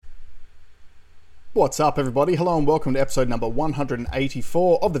What's up, everybody? Hello and welcome to episode number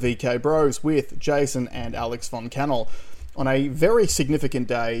 184 of the VK Bros with Jason and Alex von Cannell on a very significant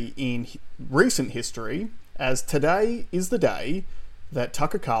day in recent history, as today is the day that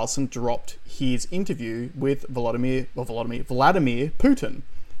Tucker Carlson dropped his interview with Vladimir Putin.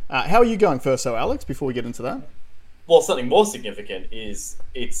 How are you going first, though, Alex, before we get into that? Well, something more significant is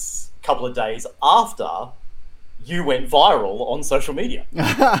it's a couple of days after you went viral on social media.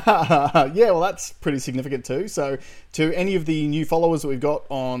 Yeah, well, that's pretty significant too. So to any of the new followers that we've got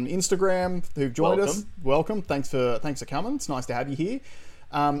on Instagram who've joined us, welcome. Thanks for coming. It's nice to have you here.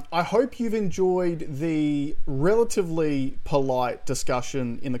 I hope you've enjoyed the relatively polite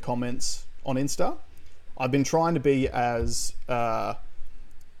discussion in the comments on Insta. I've been trying to be as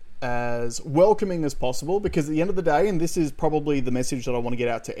welcoming as possible, because at the end of the day, and this is probably the message that I want to get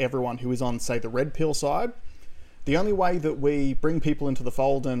out to everyone who is on, say, the red pill side, the only way that we bring people into the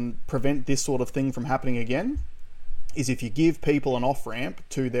fold and prevent this sort of thing from happening again is if you give people an off-ramp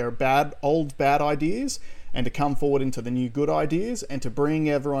to their old bad ideas and to come forward into the new good ideas and to bring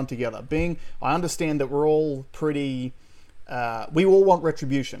everyone together. I understand that we're all pretty... we all want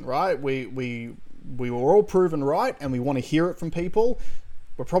retribution, right? We were all proven right and we want to hear it from people.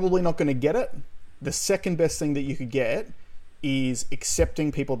 We're probably not going to get it. The second best thing that you could get is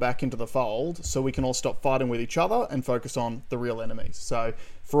accepting people back into the fold so we can all stop fighting with each other and focus on the real enemies. So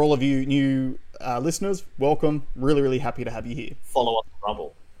for all of you new listeners, welcome. Really, really happy to have you here. Follow us on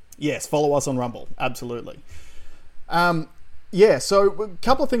Rumble. Yes, follow us on Rumble. Absolutely. So a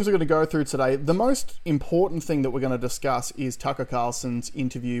couple of things we're going to go through today. The most important thing that we're going to discuss is Tucker Carlson's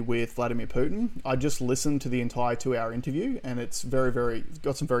interview with Vladimir Putin. I just listened to the entire 2-hour interview and it's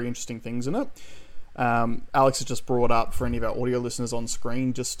got some very interesting things in it. Alex has just brought up, for any of our audio listeners on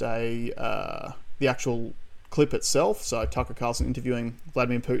screen, just the actual clip itself. So Tucker Carlson interviewing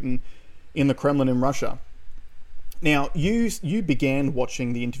Vladimir Putin in the Kremlin in Russia. Now, you began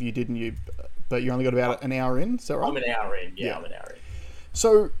watching the interview, didn't you? But you only got about an hour in, is that right? I'm an hour in, yeah. I'm an hour in.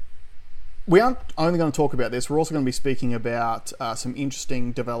 So we aren't only going to talk about this, we're also going to be speaking about some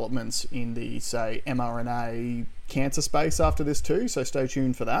interesting developments in the, say, mRNA cancer space after this too, so stay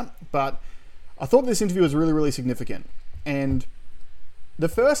tuned for that. But I thought this interview was really, really significant. And the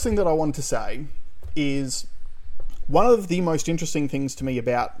first thing that I wanted to say is one of the most interesting things to me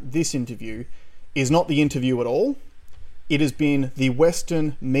about this interview is not the interview at all. It has been the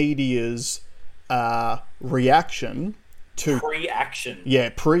Western media's reaction to... Pre-action. Yeah,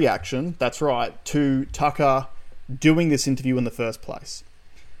 pre-action, that's right, to Tucker doing this interview in the first place.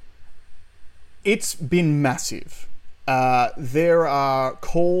 It's been massive. There are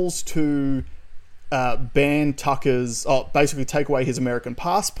calls to... ban Tucker's, basically take away his American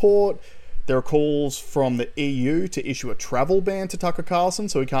passport. There are calls from the EU to issue a travel ban to Tucker Carlson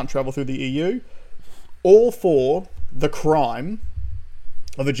so he can't travel through the EU. All for the crime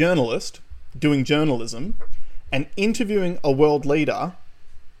of a journalist doing journalism and interviewing a world leader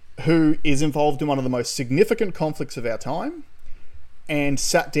who is involved in one of the most significant conflicts of our time and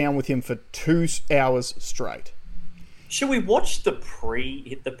sat down with him for 2 hours straight. Should we watch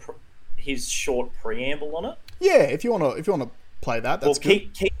his short preamble on it? Yeah, if you want to play that, that's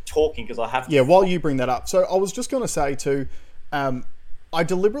good. Keep talking, because I have to... Yeah, while you bring that up. So I was just going to say too, I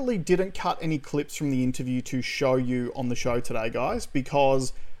deliberately didn't cut any clips from the interview to show you on the show today, guys,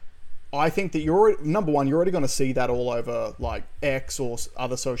 because I think that number one, you're already going to see that all over like X or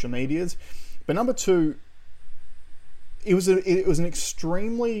other social medias. But number two, it was an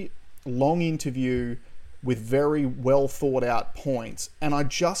extremely long interview with very well thought out points, and I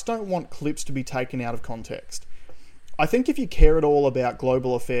just don't want clips to be taken out of context. I think if you care at all about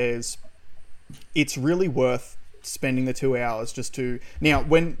global affairs, it's really worth spending the 2 hours just to... Now,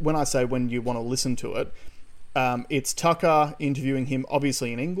 when I say when you want to listen to it, it's Tucker interviewing him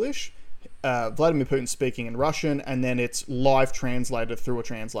obviously in English, Vladimir Putin speaking in Russian, and then it's live translated through a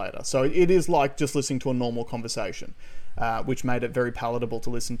translator. So it is like just listening to a normal conversation, which made it very palatable to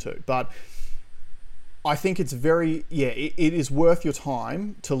listen to. But I think it's it is worth your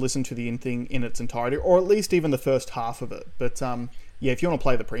time to listen to the thing in its entirety, or at least even the first half of it. But if you want to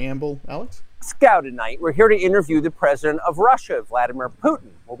play the preamble, Alex? Scout tonight, we're here to interview the president of Russia, Vladimir Putin.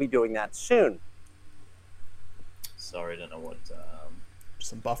 We'll be doing that soon. Sorry, I don't know what...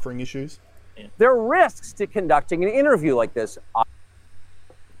 Some buffering issues. Yeah. There are risks to conducting an interview like this.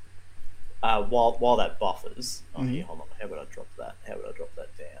 While that buffers... Oh, here, hold on. How would I drop that? How would I drop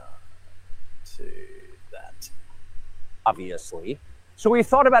that down to that? Obviously. So we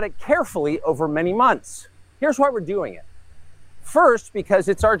thought about it carefully over many months. Here's why we're doing it. First, because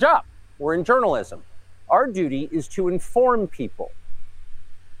it's our job. We're in journalism. Our duty is to inform people.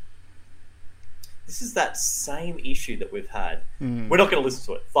 this is that same issue that we've had. We're not going to listen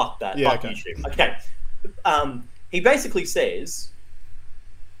to it. Fuck that. Yeah, Fuck okay. YouTube. Okay. He basically says,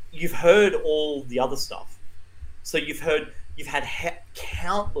 you've heard all the other stuff. So you've had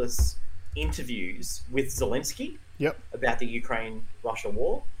countless interviews with Zelensky about the Ukraine-Russia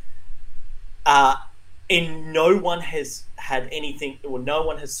war. And no one has had anything, or no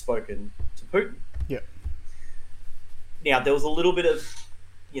one has spoken to Putin. Yep. Now, there was a little bit of,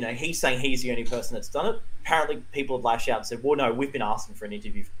 he's saying he's the only person that's done it. Apparently, people have lashed out and said, well, no, we've been asking for an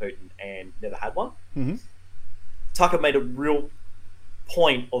interview for Putin and never had one. Mm-hmm. Tucker made a real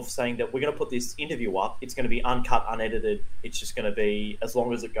point of saying that we're going to put this interview up. It's going to be uncut, unedited. It's just going to be as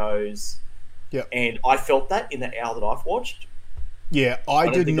long as it goes. Yep. And I felt that in the hour that I've watched. Yeah, I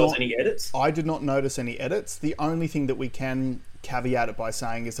don't think there was any edits. I did not notice any edits. The only thing that we can caveat it by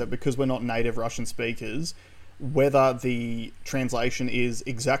saying is that because we're not native Russian speakers, whether the translation is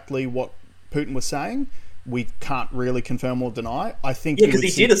exactly what Putin was saying, we can't really confirm or deny. I think because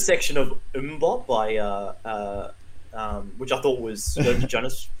he did a section of Umbot by which I thought was the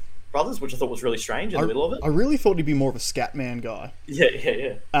Jonas Brothers, which I thought was really strange in the middle of it. I really thought he'd be more of a scat man guy.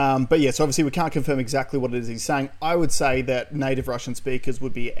 Yeah. But yeah, so obviously we can't confirm exactly what it is he's saying. I would say that native Russian speakers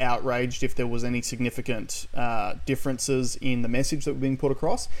would be outraged if there was any significant differences in the message that was being put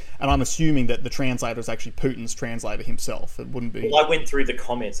across. And I'm assuming that the translator is actually Putin's translator himself. It wouldn't be... Well, I went through the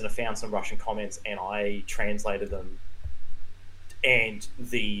comments and I found some Russian comments and I translated them. And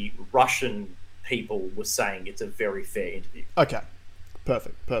the Russian people were saying it's a very fair interview. Okay.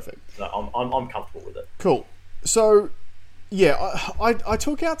 Perfect. So I'm comfortable with it. Cool. So, yeah, I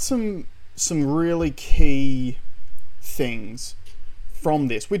took out some really key things from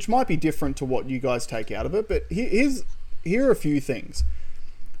this, which might be different to what you guys take out of it, but here are a few things.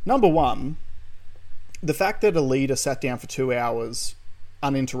 Number one, the fact that a leader sat down for 2 hours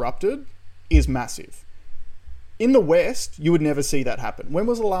uninterrupted is massive. In the West, you would never see that happen. When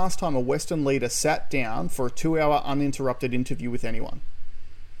was the last time a Western leader sat down for a 2-hour uninterrupted interview with anyone?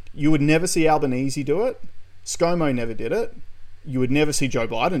 You would never see Albanese do it. ScoMo never did it. You would never see Joe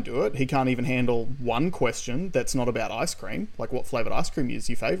Biden do it. He can't even handle one question that's not about ice cream. Like, what flavoured ice cream is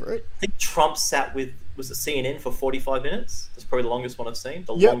your favourite? I think Trump sat with, was it CNN for 45 minutes? That's probably the longest one I've seen.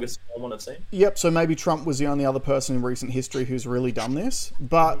 Longest one I've seen. Yep, so maybe Trump was the only other person in recent history who's really done this.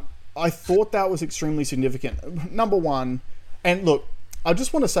 But I thought that was extremely significant. Number one, and look, I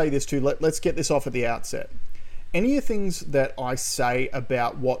just want to say this too. Let's get this off at the outset. Any of the things that I say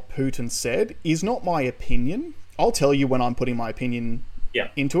about what Putin said is not my opinion. I'll tell you when I'm putting my opinion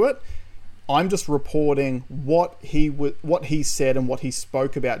into it. I'm just reporting what he said and what he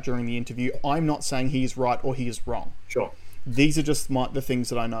spoke about during the interview. I'm not saying he is right or he is wrong. Sure. These are just the things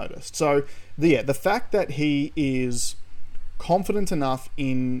that I noticed. So, the fact that he is confident enough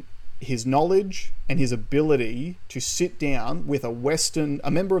in his knowledge and his ability to sit down with a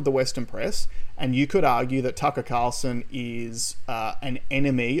member of the Western press, and you could argue that Tucker Carlson is an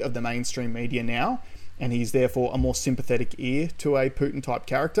enemy of the mainstream media now, and he's therefore a more sympathetic ear to a Putin-type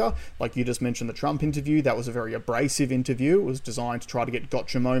character. Like you just mentioned the Trump interview, that was a very abrasive interview. It was designed to try to get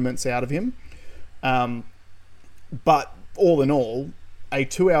gotcha moments out of him. But all in all, a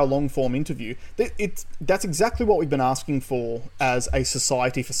 2-hour long-form interview, that's exactly what we've been asking for as a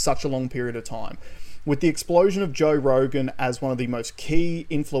society for such a long period of time. With the explosion of Joe Rogan as one of the most key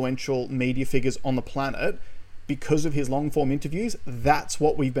influential media figures on the planet, because of his long-form interviews, that's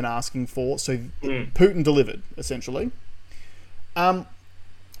what we've been asking for. So Putin delivered, essentially. There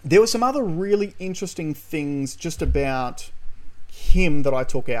were some other really interesting things just about him that I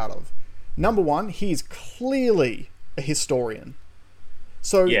took out of. Number one, he is clearly a historian.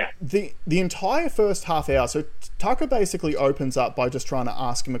 So the entire first half hour, so Tucker basically opens up by just trying to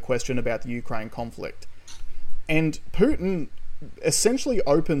ask him a question about the Ukraine conflict. And Putin essentially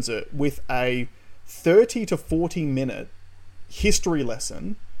opens it with a 30 to 40 minute history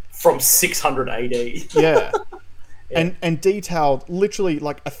lesson. From 600 AD. Yeah. And detailed literally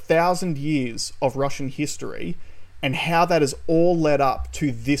like 1,000 years of Russian history and how that has all led up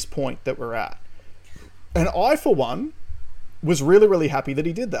to this point that we're at. And I, for one, was really, really happy that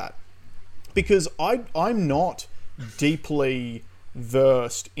he did that, because I'm not deeply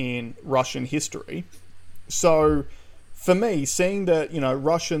versed in Russian history. So for me, seeing that,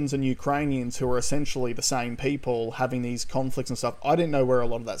 Russians and Ukrainians, who are essentially the same people, having these conflicts and stuff, I didn't know where a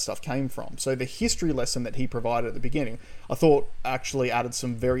lot of that stuff came from. So the history lesson that he provided at the beginning, I thought actually added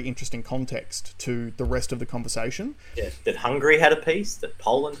some very interesting context to the rest of the conversation. Yeah, that Hungary had a piece, that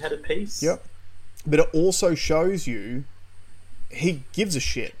Poland had a piece. Yep. But it also shows you he gives a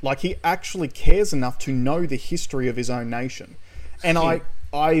shit. Like, he actually cares enough to know the history of his own nation. And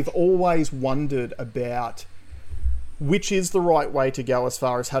I've always wondered about which is the right way to go as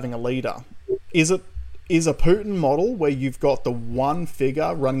far as having a leader. Is a Putin model where you've got the one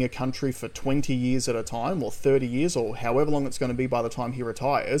figure running a country for 20 years at a time, or 30 years, or however long it's going to be by the time he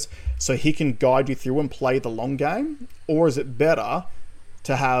retires, so he can guide you through and play the long game? Or is it better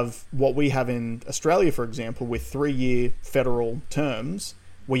to have what we have in Australia, for example, with 3-year federal terms,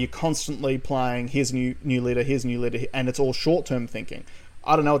 where you're constantly playing, here's a new leader, and it's all short-term thinking?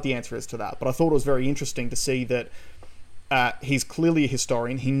 I don't know what the answer is to that, but I thought it was very interesting to see that he's clearly a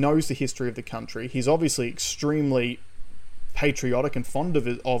historian. He knows the history of the country. He's obviously extremely patriotic and fond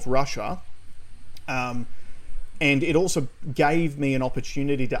of Russia. And it also gave me an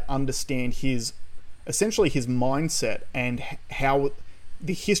opportunity to understand essentially his mindset and how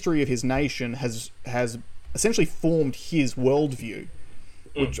the history of his nation has essentially formed his worldview,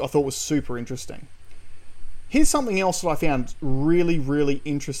 which I thought was super interesting. Here's something else that I found really, really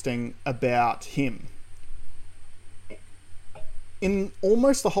interesting about him. In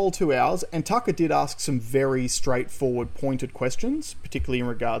almost the whole 2 hours, and Tucker did ask some very straightforward, pointed questions, particularly in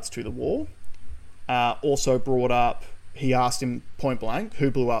regards to the war. Also brought up, he asked him point blank,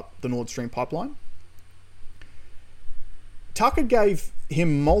 who blew up the Nord Stream pipeline? Tucker gave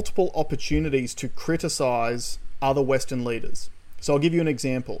him multiple opportunities to criticize other Western leaders. So I'll give you an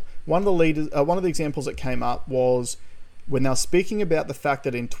example. One of the examples that came up was when they were speaking about the fact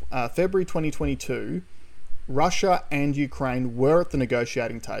that in February 2022, Russia and Ukraine were at the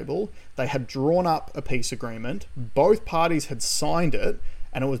negotiating table. They had drawn up a peace agreement. Both parties had signed it,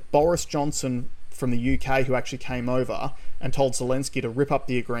 and it was Boris Johnson from the UK who actually came over and told Zelensky to rip up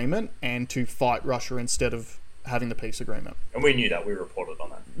the agreement and to fight Russia instead of having the peace agreement. And we knew that. We reported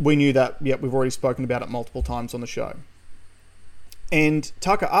on that. We knew that. Yeah, we've already spoken about it multiple times on the show. And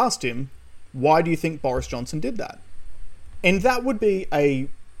Tucker asked him, why do you think Boris Johnson did that? And that would be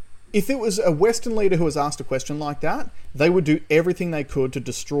if it was a Western leader who was asked a question like that, they would do everything they could to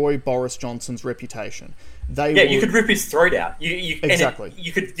destroy Boris Johnson's reputation. You could rip his throat out. Exactly.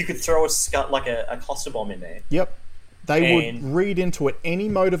 You could throw a cluster bomb in there. Yep. They would read into it any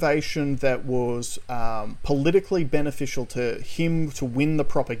motivation that was politically beneficial to him to win the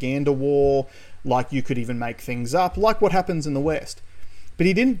propaganda war. Like, you could even make things up, like what happens in the West. But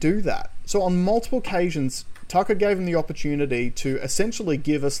he didn't do that. So on multiple occasions, Tucker gave him the opportunity to essentially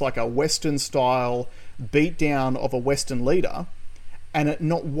give us like a Western-style beatdown of a Western leader, and at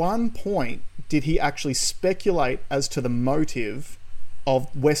not one point did he actually speculate as to the motive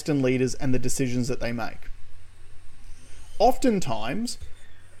of Western leaders and the decisions that they make. Oftentimes,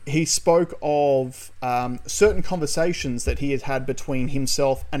 he spoke of certain conversations that he had had between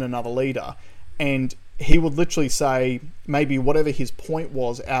himself and another leader, and he would literally say maybe whatever his point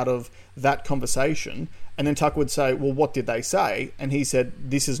was out of that conversation, and then Tucker would say, well, what did they say? And he said,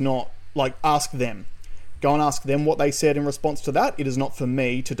 this is not, like, ask them. Go and ask them what they said in response to that. It is not for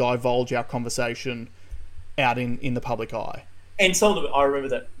me to divulge our conversation out in the public eye. And some of them, I remember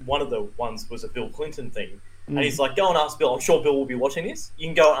that one of the ones was a Bill Clinton thing. And he's like, go and ask Bill. I'm sure Bill will be watching this. You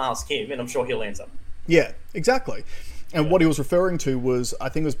can go and ask him, and I'm sure he'll answer. Yeah, exactly. And what he was referring to was, I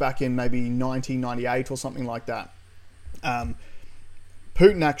think it was back in maybe 1998 or something like that.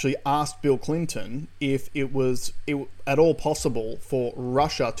 Putin actually asked Bill Clinton if it was at all possible for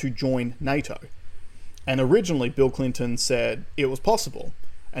Russia to join NATO. And originally Bill Clinton said it was possible.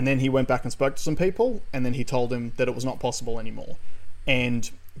 And then he went back and spoke to some people, and then he told him that it was not possible anymore.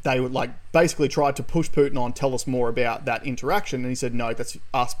 And they would basically tried to push Putin on, tell us more about that interaction. And he said, no, that's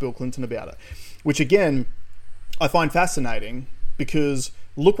ask Bill Clinton about it. Which again, I find fascinating, because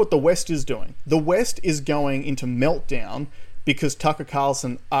look what the West is doing. The West is going into meltdown because Tucker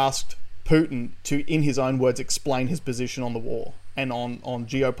Carlson asked Putin to, in his own words, explain his position on the war and on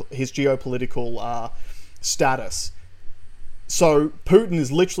his geopolitical status. So Putin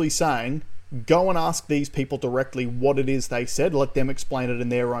is literally saying, go and ask these people directly what it is they said. Let them explain it in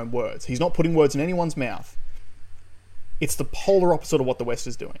their own words. He's not putting words in anyone's mouth. It's the polar opposite of what the West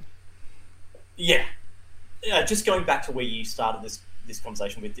is doing. Yeah. Just going back to where you started this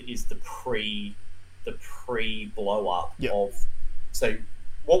conversation with, is the pre blow up of. So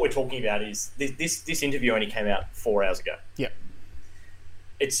what we're talking about is this interview only came out 4 hours ago. Yeah.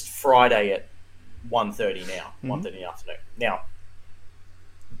 It's Friday at 1:30 now, 1:30 in the afternoon. Now,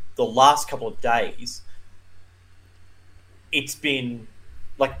 the last couple of days, it's been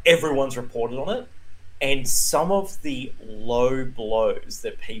like everyone's reported on it, and some of the low blows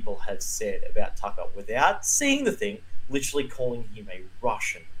that people have said about Tucker without seeing the thing, literally calling him a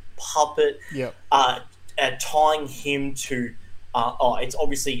Russian puppet, tying him to, it's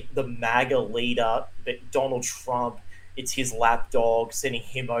obviously the MAGA leader, Donald Trump, it's his lapdog, sending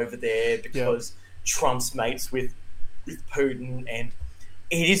him over there because Trump's mates with Putin, and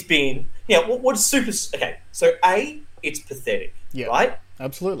it has been what's super okay. So A, it's pathetic, right?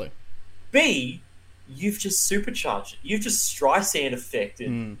 Absolutely. B, you've just supercharged it. You've just Streisand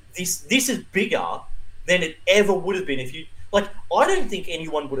affected. This is bigger than it ever would have been if you I don't think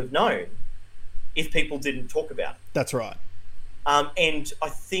anyone would have known if people didn't talk about it. That's right. And I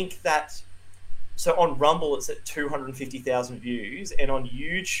think that so on Rumble it's at 250,000 views, and on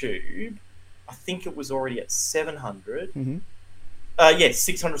YouTube I think it was already at 700.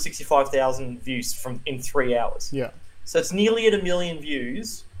 665,000 views in 3 hours. Yeah. So it's nearly at 1 million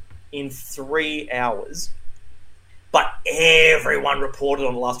views in 3 hours. But everyone reported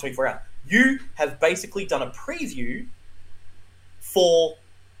on the last 24 hours. You have basically done a preview for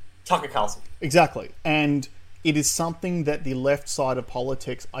Tucker Carlson. Exactly. And it is something that the left side of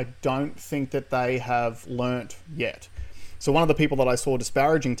politics, I don't think that they have learnt yet. So one of the people that I saw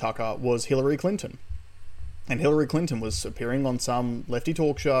disparaging Tucker was Hillary Clinton. And Hillary Clinton was appearing on some lefty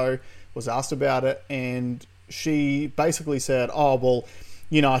talk show, was asked about it, and she basically said, oh, well,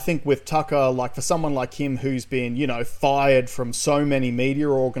 I think with Tucker, like for someone like him who's been, fired from so many media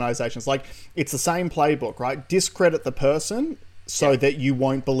organizations, like it's the same playbook, right? Discredit the person so that you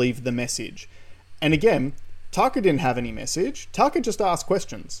won't believe the message. And again, Tucker didn't have any message. Tucker just asked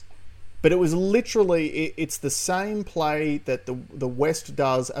questions. But it was literally, it's the same play that the West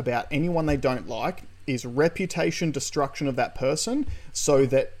does about anyone they don't like, is reputation destruction of that person, so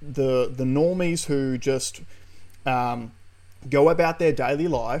that the normies who just go about their daily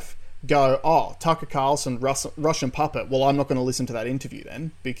life go, oh, Tucker Carlson, Russian puppet, well, I'm not going to listen to that interview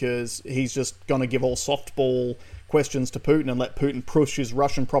then, because he's just going to give all softball questions to Putin and let Putin push his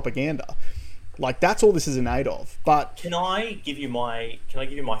Russian propaganda. Like, that's all this is in aid of. But can I give you my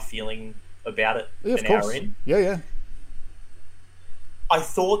feeling about it an course. Hour in? Yeah. I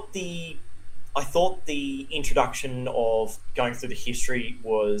thought the introduction of going through the history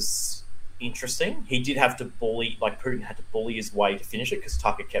was interesting. He did have to Putin had to bully his way to finish it, because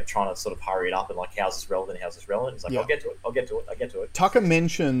Tucker kept trying to sort of hurry it up and how's this relevant? He's like, I'll get to it. Tucker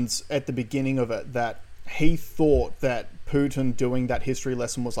mentions at the beginning of it that he thought that Putin doing that history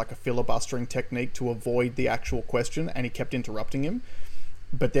lesson was like a filibustering technique to avoid the actual question, and he kept interrupting him.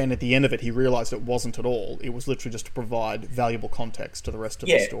 But then at the end of it, he realized it wasn't at all. It was literally just to provide valuable context to the rest of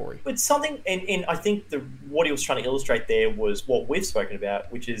the story. But something, and I think what he was trying to illustrate there was what we've spoken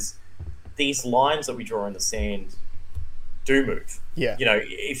about, which is these lines that we draw in the sand do move. Yeah.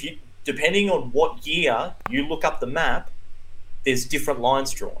 If you, depending on what year you look up the map, there's different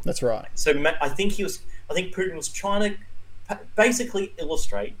lines drawn. That's right. So I think Putin was trying to basically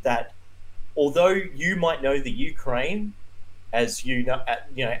illustrate that although you might know the Ukraine as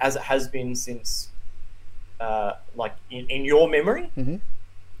as it has been since, in your memory,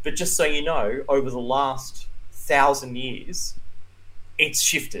 but just so you know, over the last 1,000 years, it's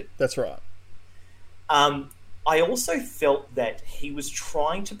shifted. That's right. I also felt that he was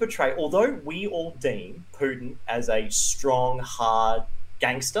trying to portray, although we all deem Putin as a strong, hard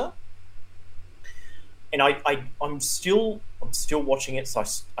gangster, and I'm still watching it, so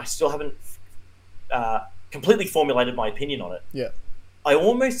I still haven't completely formulated my opinion on it. Yeah. I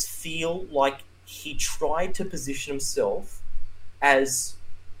almost feel like he tried to position himself as,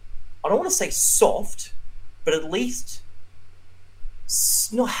 I don't want to say soft, but at least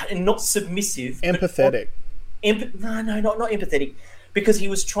not submissive. Empathetic. No, not empathetic. Because he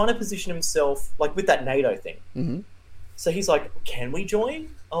was trying to position himself, like with that NATO thing. Mm-hmm. So he's like, can we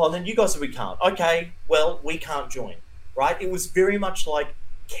join? Oh, and then you guys said we can't. Okay, well, we can't join. Right? It was very much like,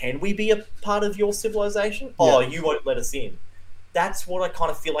 can we be a part of your civilization? Oh, you won't let us in. That's what I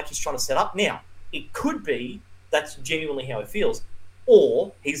kind of feel like he's trying to set up. Now, it could be that's genuinely how he feels,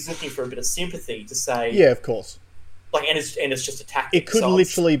 or he's looking for a bit of sympathy to say, yeah, of course. Like, and it's just a tactic. It could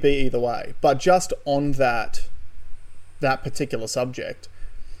literally be either way. But just on that particular subject,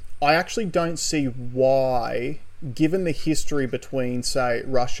 I actually don't see why, given the history between, say,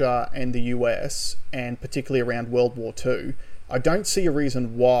 Russia and the US, and particularly around World War II, I don't see a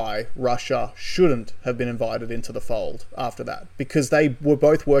reason why Russia shouldn't have been invited into the fold after that, because they were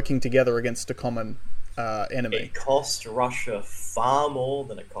both working together against a common enemy. It cost Russia far more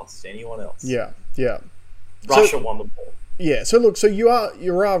than it cost anyone else. Yeah. Russia won the war. Yeah, so look, so you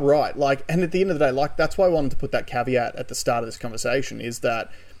are right. Like, and at the end of the day, like, that's why I wanted to put that caveat at the start of this conversation, is that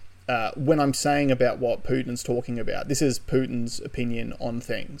when I'm saying about what Putin's talking about, this is Putin's opinion on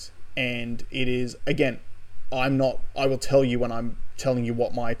things, and it is, again, I will tell you when I'm telling you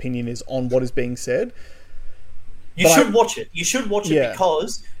what my opinion is on what is being said. You should watch it. You should watch it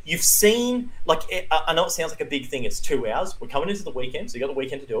because You've seen, like, I know it sounds like a big thing. It's 2 hours. We're coming into the weekend, so you got the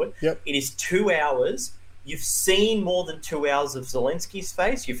weekend to do it. Yep. It is 2 hours. You've seen more than 2 hours of Zelensky's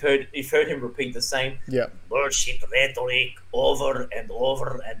face. You've heard him repeat the same bullshit rhetoric over and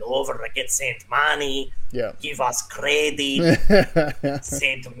over and over. Get sent money. Yeah. Give us credit.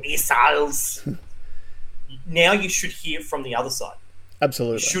 Send missiles. Now you should hear from the other side.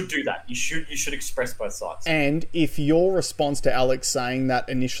 Absolutely. You should do that. You should express both sides. And if your response to Alex saying that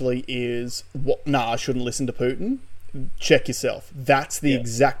initially is, I shouldn't listen to Putin, check yourself. That's the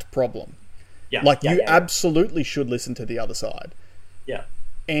exact problem. Yeah. You absolutely should listen to the other side. Yeah.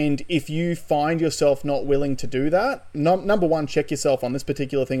 And if you find yourself not willing to do that, number one, check yourself on this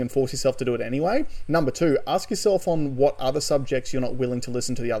particular thing and force yourself to do it anyway. Number two, ask yourself on what other subjects you're not willing to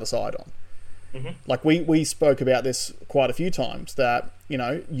listen to the other side on. Mm-hmm. Like we spoke about this quite a few times, that,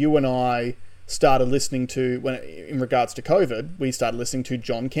 you and I started listening to, in regards to COVID, we started listening to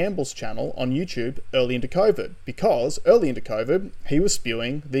John Campbell's channel on YouTube early into COVID, because early into COVID, he was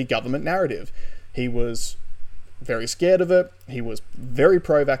spewing the government narrative. He was very scared of it. He was very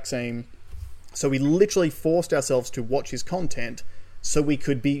pro-vaccine. So we literally forced ourselves to watch his content so we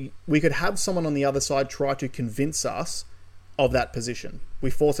could have someone on the other side try to convince us of that position. We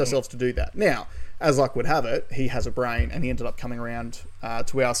forced ourselves to do that. Now, as luck would have it, he has a brain and he ended up coming around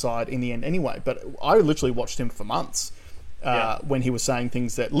to our side in the end anyway. But I literally watched him for months when he was saying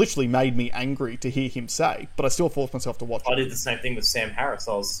things that literally made me angry to hear him say, but I still forced myself to watch it. I did the same thing with Sam Harris.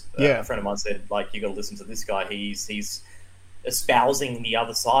 A friend of mine said, you got to listen to this guy. He's espousing the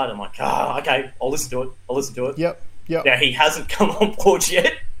other side. I'm like, okay, I'll listen to it. Yep. Now, he hasn't come on board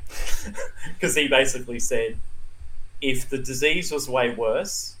yet, because he basically said, if the disease was way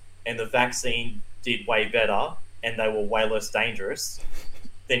worse and the vaccine did way better and they were way less dangerous,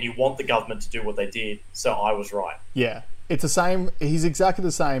 then you want the government to do what they did, so I was right. Yeah. It's the same. He's exactly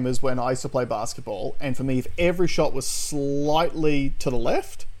the same as when I used to play basketball, and for me, if every shot was slightly to the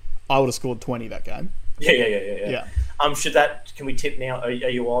left, I would have scored 20 that game. Yeah. Can we tip now? Are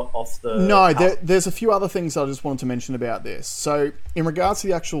you off the... No, there's a few other things I just wanted to mention about this. So, in regards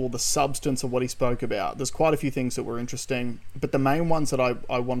to the substance of what he spoke about, there's quite a few things that were interesting, but the main ones that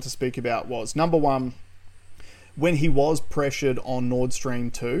I wanted to speak about was, number one, when he was pressured on Nord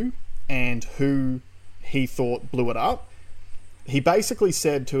Stream 2 and who he thought blew it up, he basically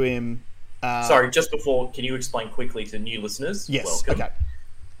said to him... Sorry, just before, can you explain quickly to new listeners? Yes, welcome, okay.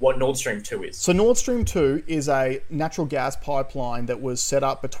 What Nord Stream 2 is? So Nord Stream 2 is a natural gas pipeline that was set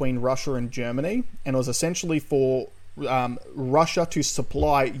up between Russia and Germany, and it was essentially for Russia to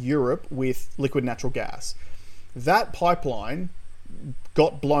supply Europe with liquid natural gas. That pipeline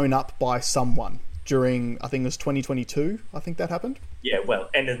got blown up by someone during, I think it was 2022, I think that happened. Yeah, well,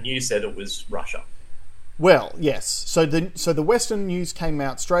 and the news said it was Russia. Well, yes. So the Western news came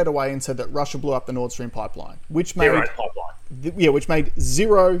out straight away and said that Russia blew up the Nord Stream pipeline, which made their own pipeline. Which made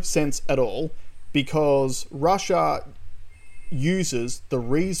zero sense at all, because Russia uses the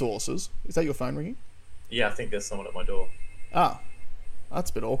resources. Is that your phone ringing? Yeah, I think there's someone at my door. Ah, that's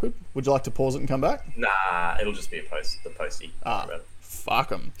a bit awkward. Would you like to pause it and come back? Nah, it'll just be the postie. Fuck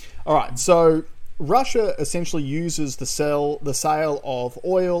them. All right, so Russia essentially uses the sale of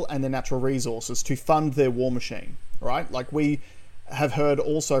oil and the natural resources to fund their war machine, right? Like, we have heard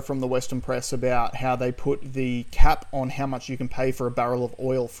also from the Western press about how they put the cap on how much you can pay for a barrel of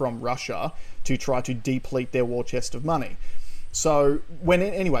oil from Russia to try to deplete their war chest of money. So when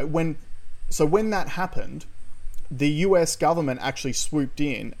that happened, the US government actually swooped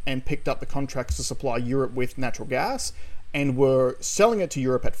in and picked up the contracts to supply Europe with natural gas, and were selling it to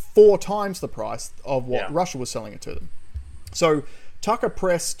Europe at 4 times the price of what Russia was selling it to them. So Tucker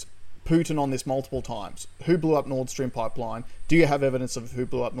pressed Putin on this multiple times. Who blew up Nord Stream pipeline? Do you have evidence of who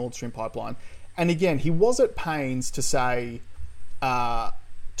blew up Nord Stream pipeline? And again, he was at pains to say,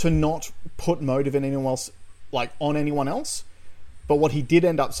 to not put motive in anyone else, on anyone else. But what he did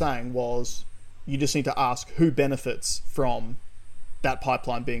end up saying was, you just need to ask who benefits from that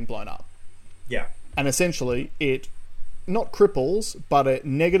pipeline being blown up. Yeah. And essentially, it not cripples, but it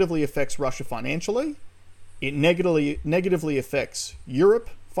negatively affects Russia financially. It negatively affects Europe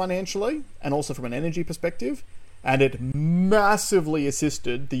financially, and also from an energy perspective. And it massively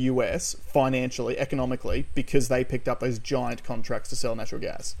assisted the US financially, economically, because they picked up those giant contracts to sell natural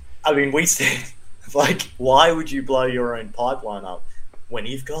gas. I mean, we said, why would you blow your own pipeline up when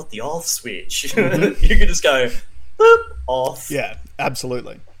you've got the off switch? Mm-hmm. You could just go, boop, off. Yeah,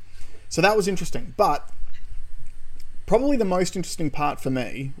 absolutely. So that was interesting. But probably the most interesting part for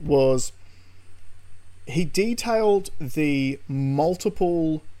me was he detailed the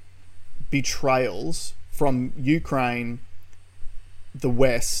multiple betrayals from Ukraine the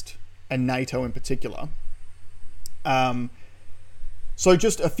West and NATO in particular. So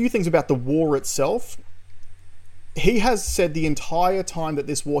just a few things about the war itself. He has said the entire time that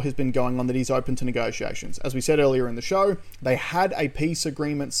this war has been going on that he's open to negotiations. As we said earlier in the show, they had a peace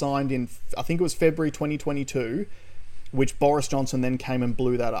agreement signed in, I think it was February 2022, which Boris Johnson then came and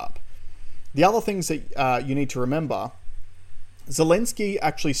blew that up. The other things that you need to remember, Zelensky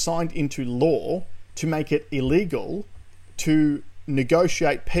actually signed into law to make it illegal to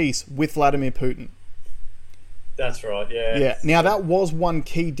negotiate peace with Vladimir Putin. That's right, yeah. Yeah. Now, that was one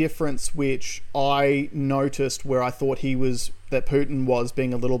key difference which I noticed where I thought that Putin was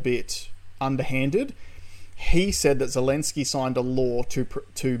being a little bit underhanded. He said that Zelensky signed a law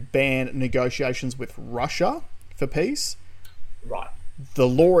to ban negotiations with Russia for peace. Right. The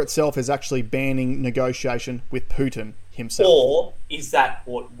law itself is actually banning negotiation with Putin himself. Or is that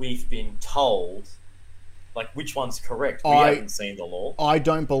what we've been told? Like, which one's correct? We haven't seen the law. I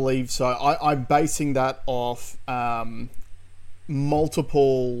don't believe so. I'm basing that off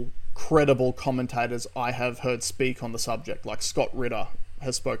multiple credible commentators I have heard speak on the subject. Like Scott Ritter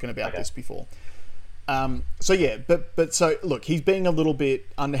has spoken about this before. So yeah, but so look, he's being a little bit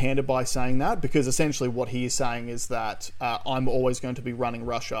underhanded by saying that, because essentially what he is saying is that I'm always going to be running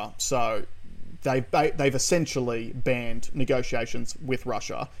Russia. So they've essentially banned negotiations with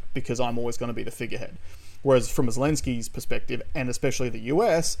Russia because I'm always going to be the figurehead. Whereas from Zelensky's perspective, and especially the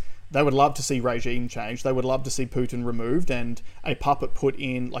US, they would love to see regime change. They would love to see Putin removed and a puppet put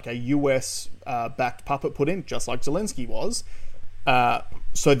in, like a US-backed puppet put in, just like Zelensky was.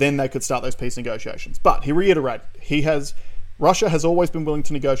 So then they could start those peace negotiations. But he reiterated, Russia has always been willing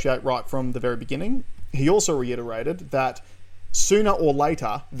to negotiate right from the very beginning. He also reiterated that sooner or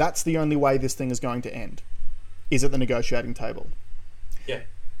later, that's the only way this thing is going to end, is at the negotiating table. Yeah.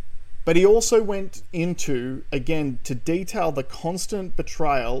 But he also went into, again, to detail the constant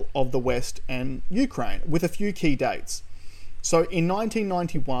betrayal of the West and Ukraine with a few key dates. So in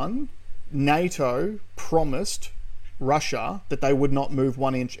 1991, NATO promised Russia that they would not move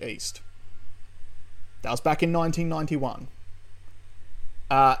 1 inch east. That was back in 1991.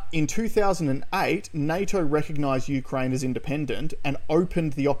 In 2008, NATO recognized Ukraine as independent and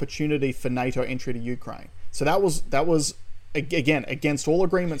opened the opportunity for NATO entry to Ukraine. So that was again against all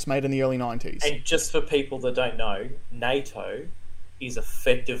agreements made in the early 90s. And just for people that don't know, NATO is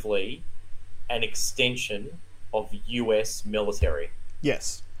effectively an extension of US military.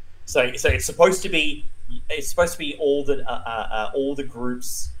 Yes. So it's supposed to be all the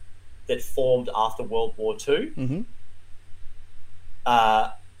groups that formed after World War II. Mm-hmm.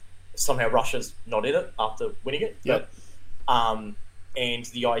 Somehow Russia's not in it after winning it. Yep. But, and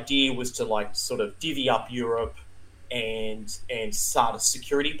the idea was to like sort of divvy up Europe and start a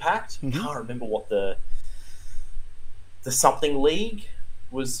security pact. Mm-hmm. Can't remember what the something league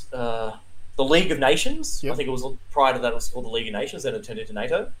was. The League of Nations. Yep. I think it was prior to that. It was called the League of Nations. Then it turned into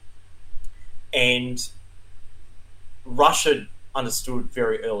NATO. And Russia understood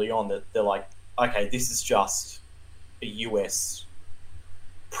very early on that they're like, okay, this is just a US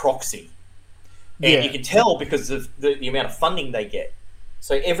proxy, and you can tell because of the amount of funding they get.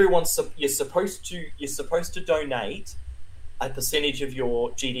 So you're supposed to donate a percentage of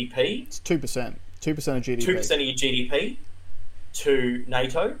your GDP. It's 2%. 2% of GDP. 2% of your GDP to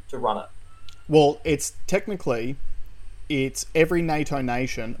NATO to run it. Well, it's every NATO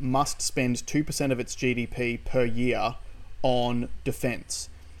nation must spend 2% of its GDP per year on defense,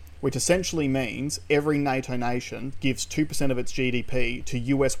 which essentially means every NATO nation gives 2% of its GDP to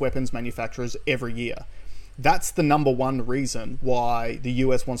US weapons manufacturers every year. That's the number one reason why the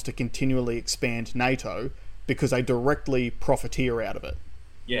US wants to continually expand NATO, because they directly profiteer out of it.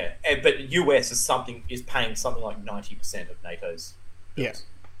 Yeah, but the US is paying something like 90% of NATO's bills.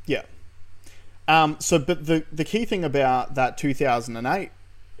 Yeah. But the key thing about that 2008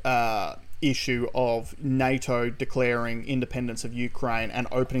 issue of NATO declaring independence of Ukraine and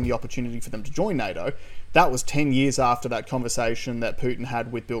opening the opportunity for them to join NATO, that was 10 years after that conversation that Putin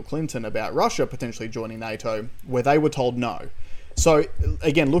had with Bill Clinton about Russia potentially joining NATO, where they were told no. So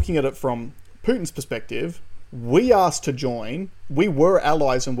again, looking at it from Putin's perspective, we asked to join, we were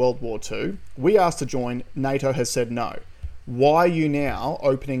allies in World War II, we asked to join, NATO has said no. Why are you now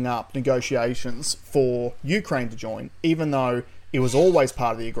opening up negotiations for Ukraine to join, even though it was always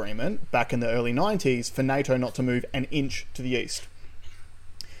part of the agreement back in the early 90s for NATO not to move an inch to the east?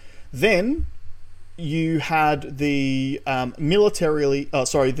 Then you had the the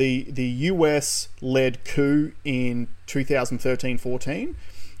US-led coup in 2013-14,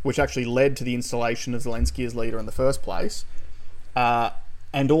 which actually led to the installation of Zelensky as leader in the first place,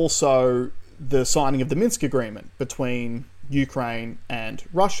 and also the signing of the Minsk agreement between Ukraine and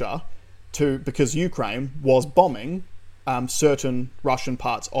Russia because Ukraine was bombing certain Russian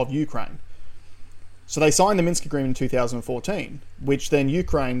parts of Ukraine. So they signed the Minsk Agreement in 2014, which then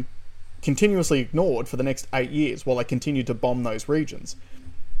Ukraine continuously ignored for the next 8 years while they continued to bomb those regions.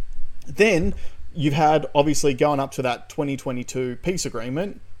 Then you've had, obviously, going up to that 2022 peace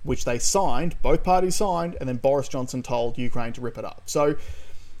agreement, which they signed, both parties signed, and then Boris Johnson told Ukraine to rip it up. So,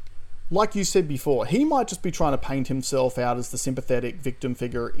 like you said before, he might just be trying to paint himself out as the sympathetic victim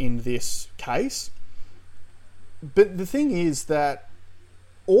figure in this case. But the thing is that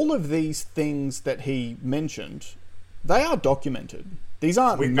all of these things that he mentioned, they are documented. These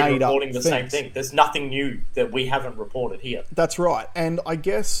aren't made up things. We've been reporting the same thing. There's nothing new that we haven't reported here. That's right. And I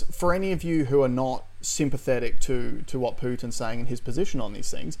guess for any of you who are not sympathetic to what Putin's saying and his position on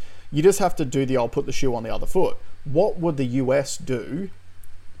these things, you just have to do the old put the shoe on the other foot. What would the US do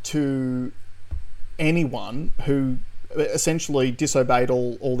to anyone who essentially disobeyed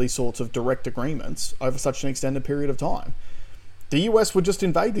all these sorts of direct agreements over such an extended period of time? The US would just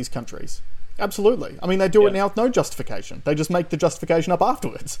invade these countries. Absolutely. I mean, they do it now with no justification. They just make the justification up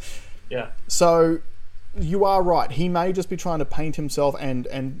afterwards. Yeah. So you are right. He may just be trying to paint himself,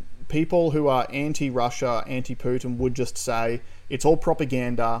 and people who are anti-Russia, anti-Putin would just say it's all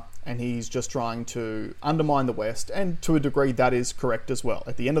propaganda and he's just trying to undermine the West. And to a degree, that is correct as well.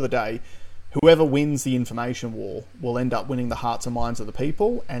 At the end of the day, whoever wins the information war will end up winning the hearts and minds of the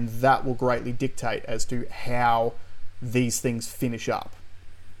people, and that will greatly dictate as to how these things finish up.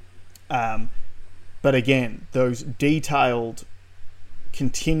 But again, those detailed,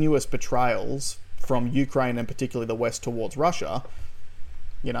 continuous betrayals from Ukraine and particularly the West towards Russia,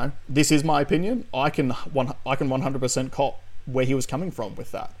 you know, this is my opinion. I can 100% cop where he was coming from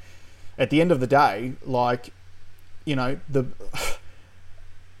with that. At the end of the day, like, you know,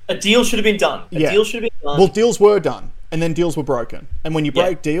 a deal should have been done. Deal should have been done. Well, deals were done, and then deals were broken. And when you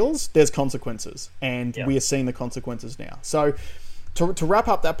break deals, there's consequences, and we are seeing the consequences now. So, to wrap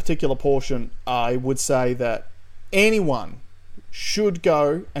up that particular portion, I would say that anyone should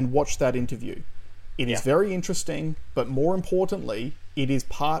go and watch that interview. It is very interesting, but more importantly, it is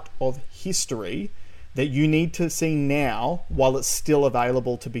part of history that you need to see now while it's still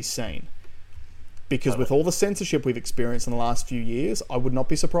available to be seen. Because with all the censorship we've experienced in the last few years, I would not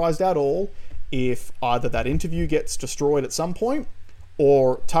be surprised at all if either that interview gets destroyed at some point,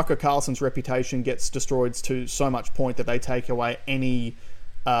 or Tucker Carlson's reputation gets destroyed to so much point that they take away any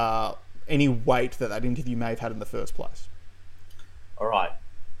weight that interview may have had in the first place. All right.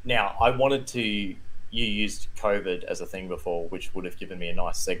 Now, you used COVID as a thing before, which would have given me a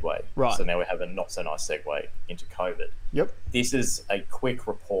nice segue. Right. So now we have a not so nice segue into COVID. Yep. This is a quick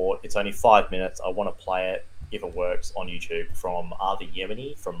report. It's only 5 minutes. I want to play it, if it works, on YouTube from Arthur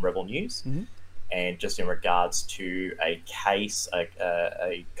Yemeni from Rebel News. Mm-hmm. And just in regards to a case,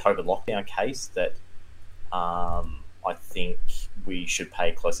 a COVID lockdown case that I think we should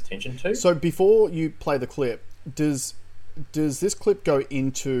pay close attention to. So before you play the clip, does this clip go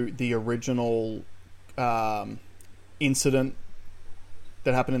into the original incident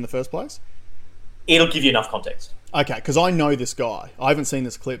that happened in the first place? It'll give you enough context. Okay, because I know this guy. I haven't seen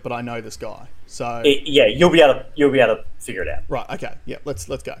this clip, but I know this guy. So you'll be able to figure it out. Right. Okay. Yeah. Let's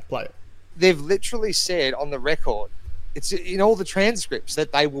go. Play it. They've literally said on the record, it's in all the transcripts,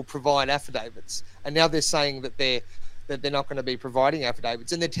 that they will provide affidavits, and now they're saying that they're not going to be providing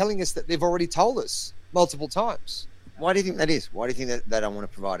affidavits, and they're telling us that they've already told us multiple times. Why do you think that is? Why do you think that they don't want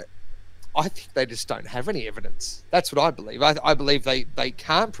to provide it? I think they just don't have any evidence. That's what I believe. I believe they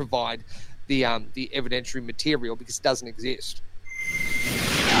can't provide the evidentiary material because it doesn't exist.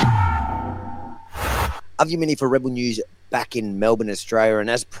 Avi Mini for Rebel News back in Melbourne, Australia, and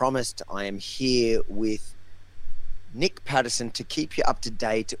as promised, I am here with Nick Patterson to keep you up to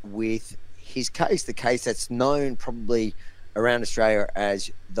date with his case, the case that's known probably around Australia as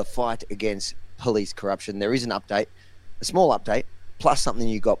the fight against police corruption. There is an update, a small update, plus something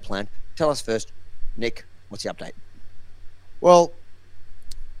you got planned. Tell us first, Nick, what's the update? Well,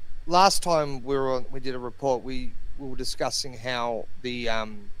 last time we did a report, we were discussing how the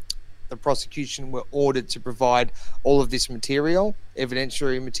prosecution were ordered to provide all of this material,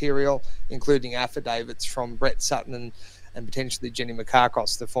 evidentiary material, including affidavits from Brett Sutton and potentially Jenny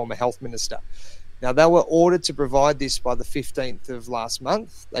Mikakos, the former health minister. Now, they were ordered to provide this by the 15th of last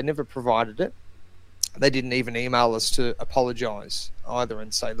month. They never provided it. They didn't even email us to apologise either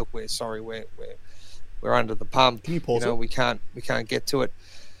and say, look, we're sorry, we're under the pump. Can you pause it? We can't get to it.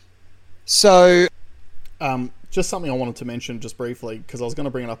 So just something I wanted to mention just briefly, because I was going to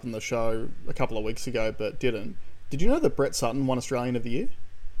bring it up in the show a couple of weeks ago, but didn't. Did you know that Brett Sutton won Australian of the Year?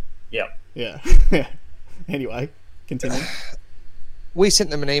 Yeah. Yeah. Anyway, Continue. We sent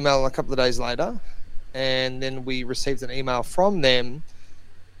them an email a couple of days later, and then we received an email from them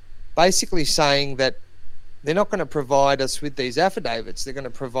basically saying that they're not going to provide us with these affidavits. They're going to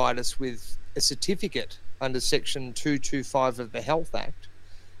provide us with a certificate under Section 225 of the Health Act,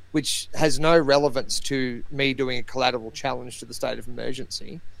 which has no relevance to me doing a collateral challenge to the state of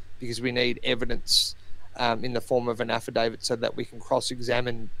emergency, because we need evidence in the form of an affidavit so that we can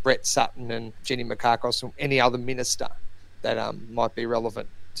cross-examine Brett Sutton and Jenny Mikakos and any other minister that might be relevant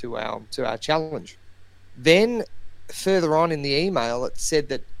to our challenge. Then further on in the email, it said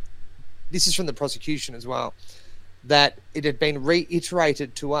that, this is from the prosecution as well, that it had been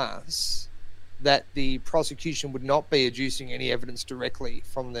reiterated to us that the prosecution would not be adducing any evidence directly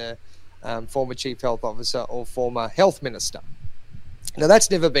from the former chief health officer or former health minister. Now, that's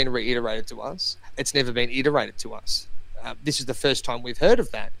never been reiterated to us. It's never been iterated to us. This is the first time we've heard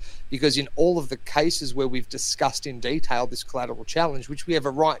of that, because in all of the cases where we've discussed in detail this collateral challenge, which we have a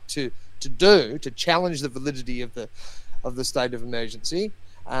right to challenge the validity of the state of emergency,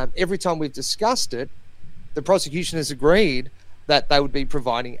 every time we've discussed it, the prosecution has agreed that they would be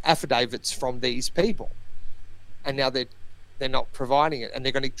providing affidavits from these people, and now they're not providing it, and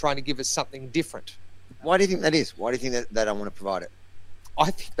they're going to try to give us something different. Why do you think that is? Why do you think that they don't want to provide it? I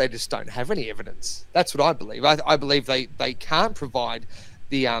think they just don't have any evidence. That's what I believe. I believe they can't provide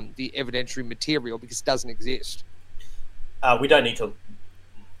the evidentiary material because it doesn't exist. We don't need to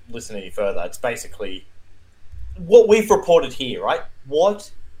listen any further. It's basically what we've reported here, right?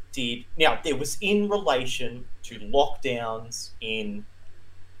 Now, it was in relation to lockdowns in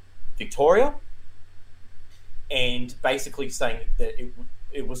Victoria, and basically saying that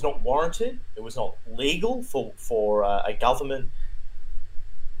it was not warranted, it was not legal for a government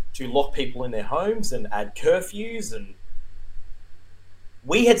to lock people in their homes and add curfews. And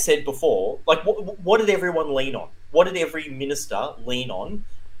we had said before, like, what did everyone lean on? What did every minister lean on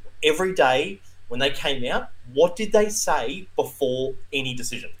every day when they came out? What did they say before any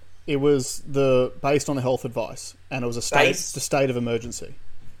decision? It was based on the health advice, and it was the state of emergency.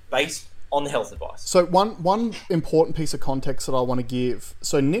 Based on the health advice. So one important piece of context that I want to give.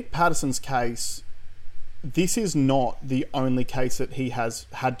 So Nick Patterson's case, this is not the only case that he has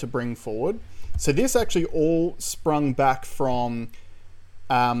had to bring forward. So this actually all sprung back from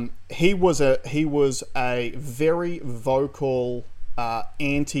he was a very vocal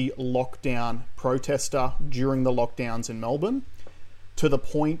anti-lockdown protester during the lockdowns in Melbourne, to the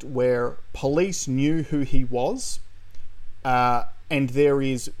point where police knew who he was, and there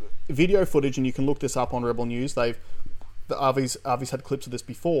is video footage, and you can look this up on Rebel News. Avi's had clips of this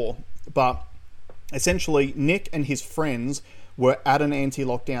before, but essentially Nick and his friends were at an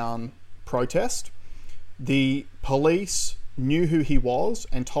anti-lockdown protest. The police knew who he was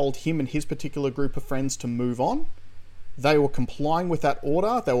and told him and his particular group of friends to move on. They were complying with that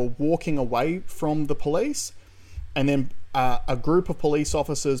order. They were walking away from the police, and then a group of police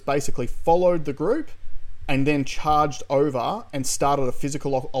officers basically followed the group and then charged over and started a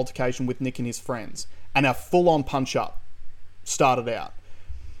physical altercation with Nick and his friends. And a full-on punch-up started out.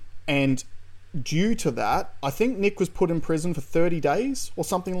 And due to that, I think Nick was put in prison for 30 days or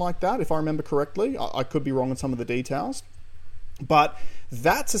something like that, if I remember correctly. I could be wrong on some of the details. But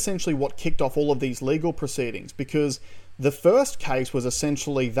that's essentially what kicked off all of these legal proceedings, because the first case was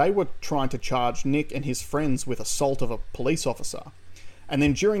essentially they were trying to charge Nick and his friends with assault of a police officer. And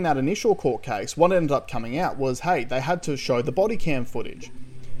then during that initial court case, what ended up coming out was, hey, they had to show the body cam footage.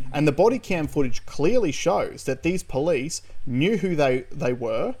 And the body cam footage clearly shows that these police knew who they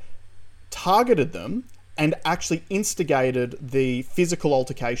were, targeted them, and actually instigated the physical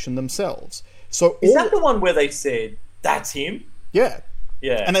altercation themselves. So is that the one where they said, that's him? Yeah.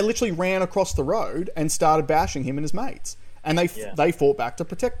 Yeah. And they literally ran across the road and started bashing him and his mates. And they fought back to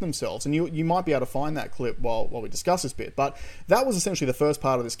protect themselves. And you might be able to find that clip while we discuss this bit. But that was essentially the first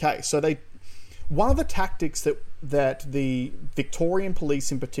part of this case. So one of the tactics that the Victorian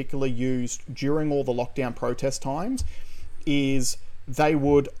police in particular used during all the lockdown protest times is they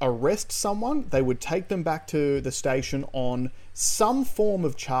would arrest someone, they would take them back to the station on some form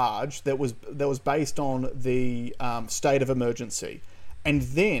of charge that was based on the state of emergency. And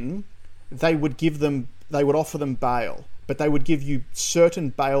then they would offer them bail, but they would give you certain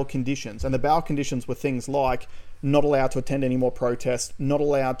bail conditions. And the bail conditions were things like not allowed to attend any more protests, not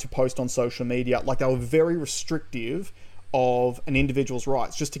allowed to post on social media. Like, they were very restrictive of an individual's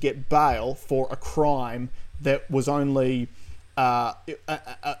rights just to get bail for a crime that was only applicable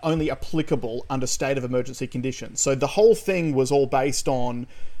under state of emergency conditions. So the whole thing was all based on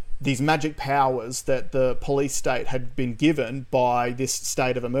these magic powers that the police state had been given by this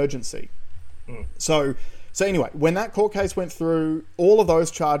state of emergency. So So anyway, when that court case went through, all of those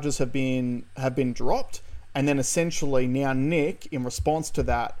charges have been dropped, and then essentially now Nick, in response to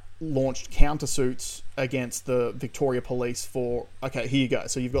that, launched countersuits against the Victoria Police for, okay, here you go.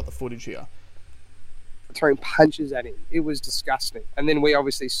 So you've got the footage here. Throwing punches at him. It was disgusting. And then we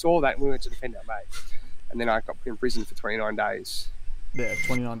obviously saw that and we went to defend our mate. And then I got put in prison for 29 days. There,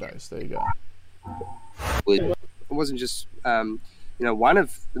 29 days. There you go. It wasn't just, one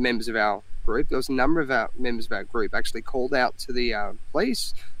of the members of our group. There was a number of our members of our group actually called out to the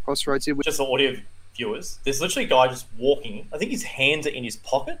police across the road. Just the audio viewers. There's literally a guy just walking. I think his hands are in his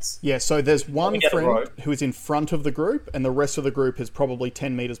pockets. Yeah, so there's one friend who is in front of the group, and the rest of the group is probably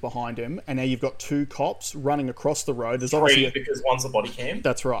 10 metres behind him. And now you've got two cops running across the road. There's obviously because one's a body cam.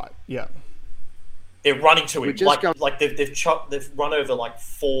 That's right. Yeah, they're running to him they've run over like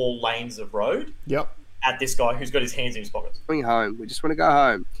 4 lanes of road. Yep. At this guy who's got his hands in his pockets. Going home. We just want to go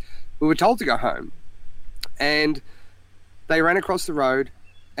home. We were told to go home, and they ran across the road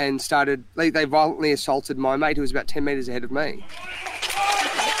and started. They violently assaulted my mate, who was about 10 metres ahead of me.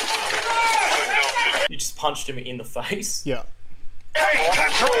 You just punched him in the face. Yeah.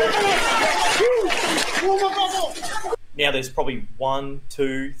 Now there's probably 1,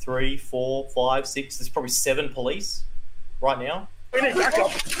 2, 3, 4, 5, 6. There's probably 7 police right now.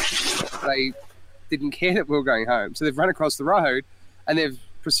 They didn't care that we were going home, so they've run across the road and they've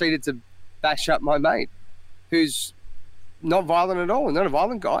proceeded to bash up my mate, who's not violent at all, not a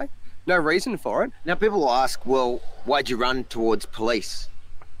violent guy. No reason for it. Now people will ask, well, why'd you run towards police?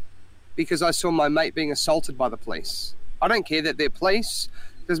 Because I saw my mate being assaulted by the police. I don't care that they're police.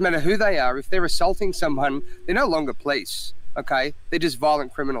 Doesn't matter who they are. If they're assaulting someone, they're no longer police, okay? They're just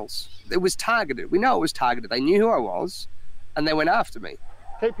violent criminals. It was targeted. We know it was targeted. They knew who I was, and they went after me.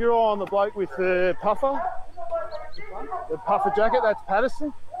 Keep your eye on the bloke with the puffer. The puffer jacket, that's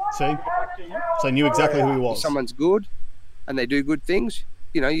Patterson. See? So I knew exactly who he was. If someone's good and they do good things,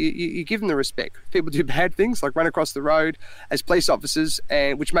 you give them the respect. If people do bad things, like run across the road as police officers,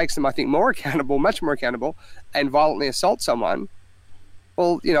 and which makes them, I think, more accountable, much more accountable, and violently assault someone,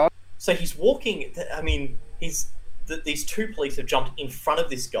 well, So he's walking, these 2 police have jumped in front of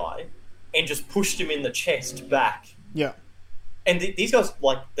this guy and just pushed him in the chest back. Yeah. And these guys,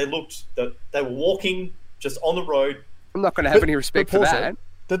 they were walking just on the road. I'm not going to have any respect for that.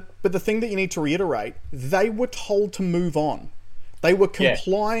 But the thing that you need to reiterate, they were told to move on. They were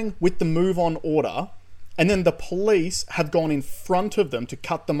complying with the move on order, and then the police have gone in front of them to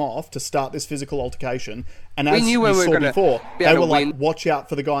cut them off to start this physical altercation. And as you saw before, they were like, watch out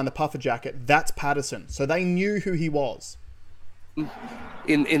for the guy in the puffer jacket. That's Patterson. So they knew who he was.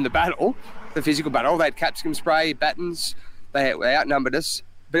 In the battle, the physical battle, they had capsicum spray, batons. They outnumbered us.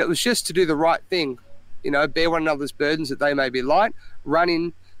 But it was just to do the right thing. Bear one another's burdens that they may be light, run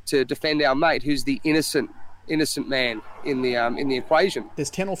in to defend our mate, who's the innocent man in the equation. There's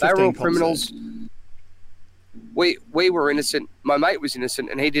 10 or 15 they were all criminals. We were innocent. My mate was innocent,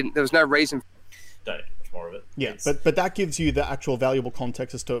 and he didn't. There was no reason. Don't know much more of it. Yeah, but that gives you the actual valuable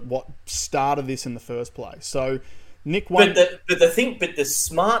context as to what started this in the first place. So Nick won. But the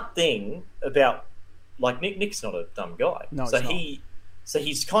smart thing about Nick's not a dumb guy. No,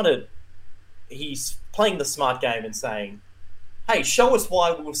 he's playing the smart game and saying, hey, show us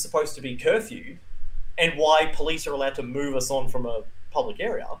why we were supposed to be curfewed and why police are allowed to move us on from a public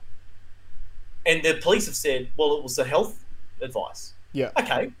area. And the police have said, well, it was the health advice. Yeah.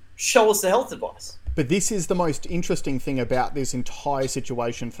 Okay, show us the health advice. But this is the most interesting thing about this entire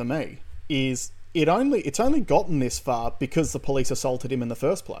situation for me, is it's only gotten this far because the police assaulted him in the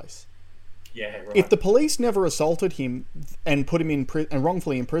first place. Yeah, right. If the police never assaulted him and put him in and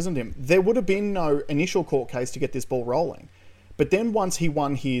wrongfully imprisoned him, there would have been no initial court case to get this ball rolling. But then once he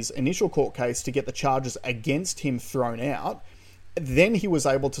won his initial court case to get the charges against him thrown out, then he was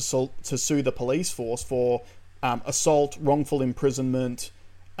able to sue the police force for assault, wrongful imprisonment,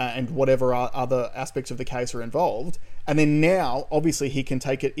 and whatever other aspects of the case are involved. And then now, obviously, he can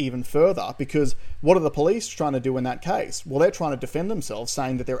take it even further, because what are the police trying to do in that case? Well, they're trying to defend themselves,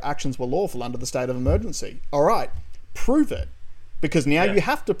 saying that their actions were lawful under the state of emergency. All right, prove it, because now you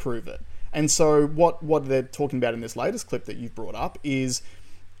have to prove it. And so what they're talking about in this latest clip that you've brought up is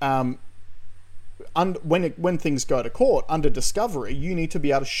when things go to court, under discovery, you need to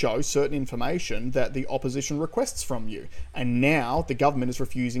be able to show certain information that the opposition requests from you. And now the government is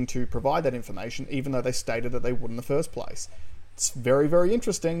refusing to provide that information, even though they stated that they would in the first place. It's very, very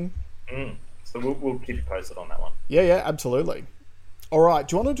interesting. So we'll keep you posted on that one. Yeah, absolutely. All right,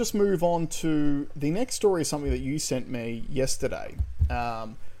 do you want to just move on to the next story, something that you sent me yesterday?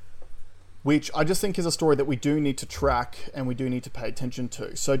 which I just think is a story that we do need to track and we do need to pay attention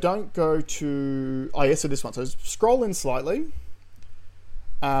to. So don't go to... Oh, yes, so this one. So scroll in slightly.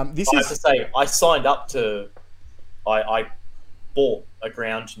 I have to say, I signed up to... I bought a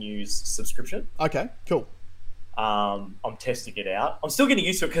Ground News subscription. Okay, cool. I'm testing it out. I'm still getting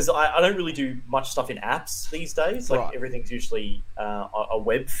used to it because I don't really do much stuff in apps these days. Like Right. everything's usually a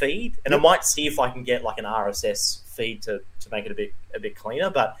web feed, and I might see if I can get like an RSS feed to make it a bit cleaner.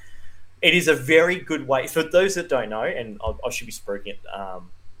 But it is a very good way for those that don't know, and I should be spruiking it.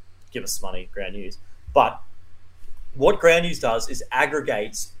 Give us money, Ground News. But what Ground News does is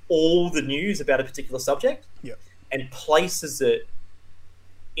aggregates all the news about a particular subject and places it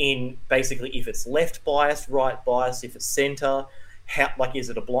in basically if it's left bias, right bias, if it's center, how, like, is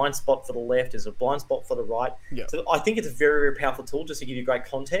it a blind spot for the left, is it a blind spot for the right? So I think it's a very, very powerful tool just to give you great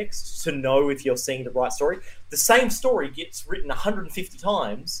context to know if you're seeing the right story. The same story gets written 150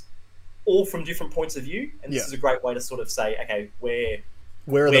 times, all from different points of view, and this is a great way to sort of say, okay,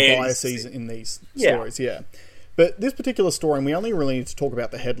 where are the biases in these stories? But this particular story, and we only really need to talk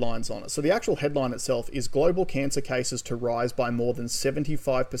about the headlines on it. So the actual headline itself is global cancer cases to rise by more than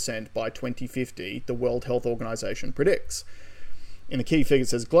 75% by 2050, the World Health Organization predicts. In the key figure, it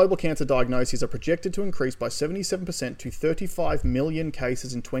says global cancer diagnoses are projected to increase by 77% to 35 million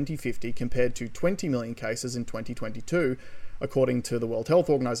cases in 2050 compared to 20 million cases in 2022, according to the World Health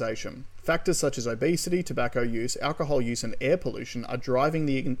Organization. Factors such as obesity, tobacco use, alcohol use, and air pollution are driving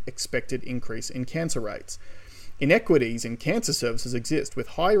the expected increase in cancer rates. Inequities in cancer services exist, with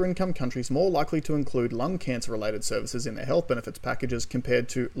higher income countries more likely to include lung cancer related services in their health benefits packages compared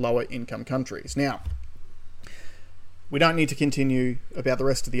to lower income countries. Now, we don't need to continue about the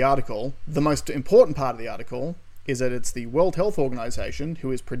rest of the article. The most important part of the article is that it's the World Health Organization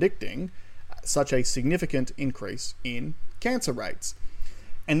who is predicting such a significant increase in cancer rates.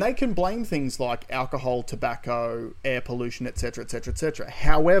 And they can blame things like alcohol, tobacco, air pollution, etc., etc., etc.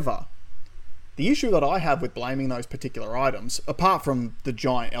 However, the issue that I have with blaming those particular items, apart from the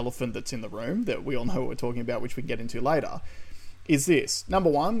giant elephant that's in the room that we all know what we're talking about, which we can get into later, is this. Number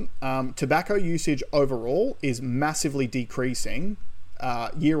one, tobacco usage overall is massively decreasing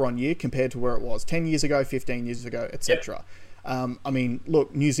year on year compared to where it was 10 years ago, 15 years ago, etc. I mean,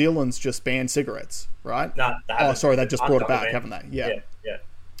 look, New Zealand's just banned cigarettes, right? No, they just brought it back, haven't they? Yeah.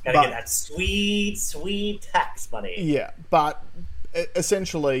 Gotta get that sweet tax money. Yeah, but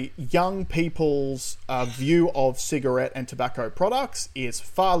essentially, young people's view of cigarette and tobacco products is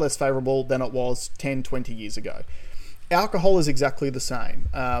far less favourable than it was 10, 20 years ago. Alcohol is exactly the same.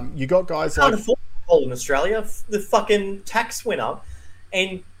 You got guys like... can't afford alcohol in Australia. The fucking tax went up,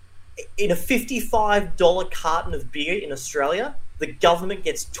 and in a $55 carton of beer in Australia, the government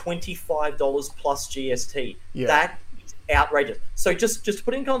gets $25 plus GST. Yeah. That is outrageous. So just to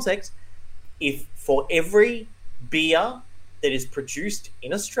put it in context, if for every beer that is produced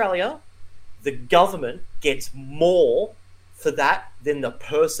in Australia, the government gets more for that than the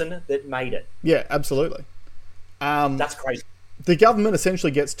person that made it. Yeah, absolutely. That's crazy. The government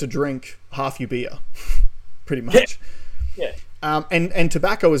essentially gets to drink half your beer, pretty much. Yeah. And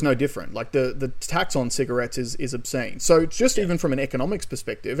tobacco is no different. Like the tax on cigarettes is obscene. So just even from an economics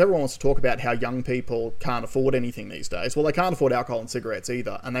perspective, everyone wants to talk about how young people can't afford anything these days. Well, they can't afford alcohol and cigarettes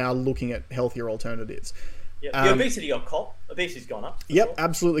either, and they are looking at healthier alternatives. Yeah, the obesity got cop. Obesity's gone up. Yep, sure.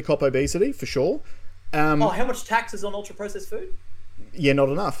 Absolutely cop obesity, for sure. How much tax is on ultra-processed food? Yeah, not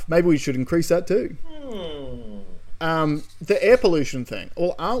enough. Maybe we should increase that too. The air pollution thing.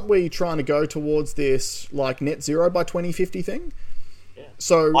 Well, aren't we trying to go towards this like net zero by 2050 thing? Yeah.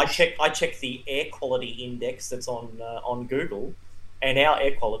 So I check the air quality index that's on Google, and our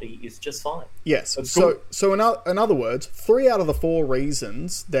air quality is just fine. Yes. That's So good. in other words, 3 out of the 4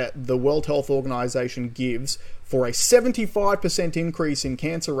 reasons that the World Health Organization gives for a 75% increase in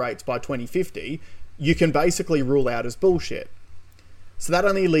cancer rates by 2050, you can basically rule out as bullshit. So that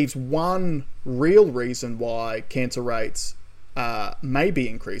only leaves one real reason why cancer rates may be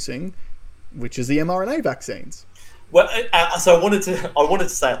increasing, which is the mRNA vaccines. Well, so I wanted to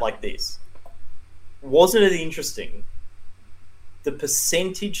say it like this. Wasn't it interesting? The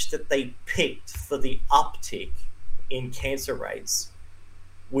percentage that they picked for the uptick in cancer rates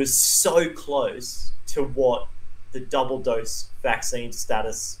was so close to what the double dose vaccine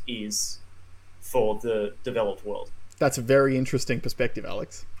status is for the developed world. That's a very interesting perspective,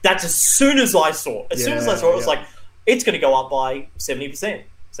 Alex. That's as soon as I saw it. Soon as I saw it, it was like, it's going to go up by 70%,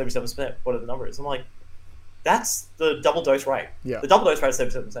 77%, whatever the number is. I'm like, that's the double dose rate. Yeah. The double dose rate is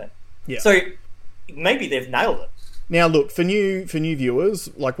 77%. Yeah. So maybe they've nailed it. Now, look, for new viewers,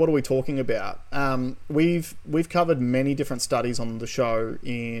 like, what are we talking about? We've covered many different studies on the show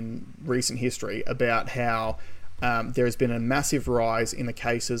in recent history about how there has been a massive rise in the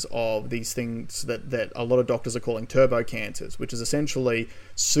cases of these things that a lot of doctors are calling turbo cancers, which is essentially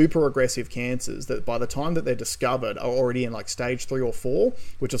super aggressive cancers that by the time that they're discovered are already in like stage 3 or 4,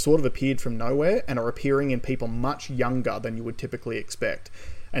 which have sort of appeared from nowhere and are appearing in people much younger than you would typically expect.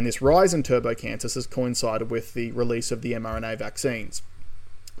 And this rise in turbo cancers has coincided with the release of the mRNA vaccines.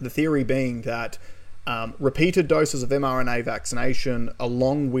 The theory being that repeated doses of mRNA vaccination,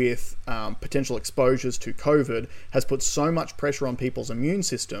 along with potential exposures to COVID, has put so much pressure on people's immune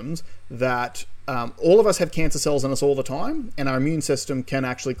systems that all of us have cancer cells in us all the time, and our immune system can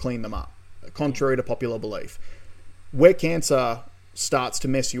actually clean them up, contrary to popular belief. Where cancer starts to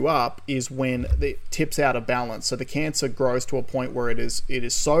mess you up is when it tips out of balance. So the cancer grows to a point where it is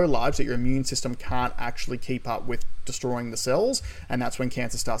so large that your immune system can't actually keep up with destroying the cells, and that's when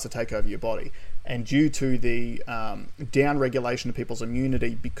cancer starts to take over your body. And due to the down-regulation of people's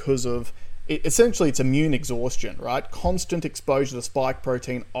immunity because of essentially it's immune exhaustion, right? Constant exposure to spike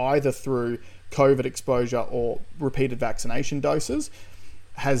protein, either through COVID exposure or repeated vaccination doses,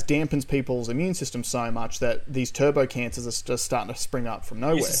 has dampened people's immune system so much that these turbo cancers are just starting to spring up from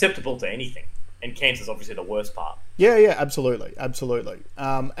nowhere. You're susceptible to anything, and cancer's obviously the worst part. Yeah, absolutely.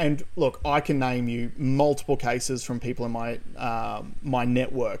 And look, I can name you multiple cases from people in my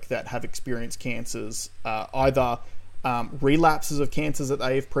network that have experienced cancers, either relapses of cancers that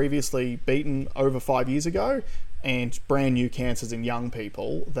they've previously beaten over 5 years ago, and brand new cancers in young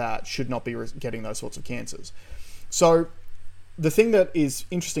people that should not be getting those sorts of cancers. So the thing that is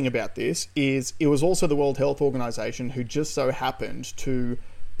interesting about this is it was also the World Health Organization who just so happened to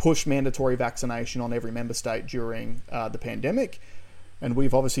push mandatory vaccination on every member state during the pandemic. And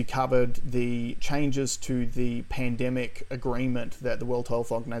we've obviously covered the changes to the pandemic agreement that the World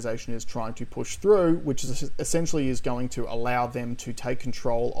Health Organization is trying to push through, which is essentially is going to allow them to take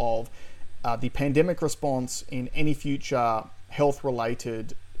control of the pandemic response in any future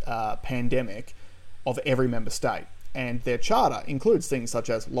health-related pandemic of every member state. And their charter includes things such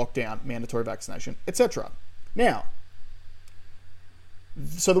as lockdown, mandatory vaccination, etc. Now,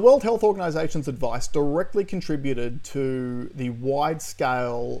 so the World Health Organization's advice directly contributed to the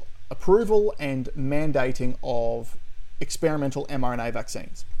wide-scale approval and mandating of experimental mRNA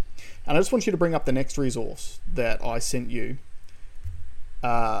vaccines. And I just want you to bring up the next resource that I sent you.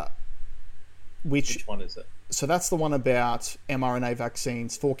 Which one is it? So that's the one about mRNA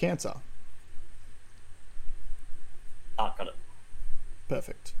vaccines for cancer. Got it.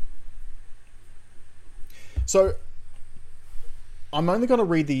 Perfect. So I'm only going to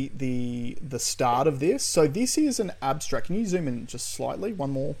read the start of this. So this is an abstract. Can you zoom in just slightly?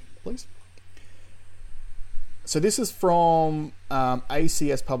 One more, please. So this is from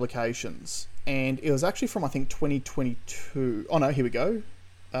ACS Publications, and it was actually from, I think, 2022. Oh, no, here we go.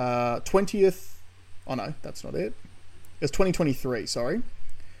 20th. Oh, no, that's not it. It's 2023, sorry.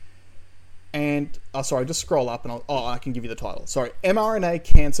 And, sorry, just scroll up and I can give you the title. Sorry, mRNA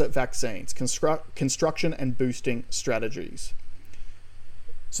Cancer Vaccines, Construction and Boosting Strategies.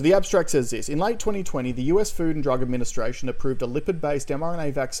 So the abstract says this: in late 2020, the US Food and Drug Administration approved a lipid-based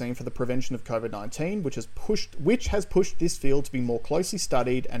mRNA vaccine for the prevention of COVID-19, which has pushed this field to be more closely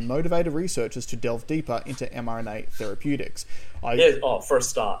studied and motivated researchers to delve deeper into mRNA therapeutics. For a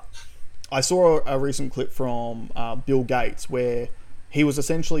start. I saw a recent clip from Bill Gates where he was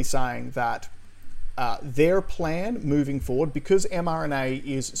essentially saying that their plan moving forward, because mRNA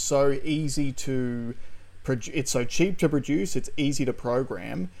is so easy to it's so cheap to produce, it's easy to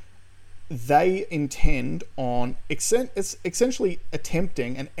program, they intend on essentially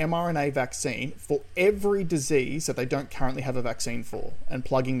attempting an mRNA vaccine for every disease that they don't currently have a vaccine for, and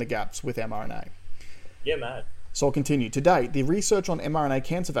plugging the gaps with mRNA. Yeah, mad. So I'll continue. To date, the research on mRNA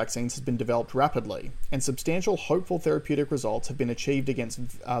cancer vaccines has been developed rapidly, and substantial hopeful therapeutic results have been achieved against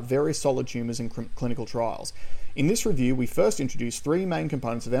various solid tumours in clinical trials. In this review, we first introduced three main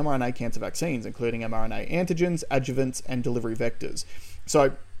components of mRNA cancer vaccines, including mRNA antigens, adjuvants, and delivery vectors.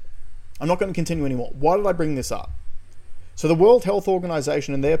 So I'm not going to continue anymore. Why did I bring this up? So the World Health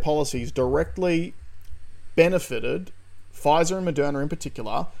Organization and their policies directly benefited Pfizer and Moderna in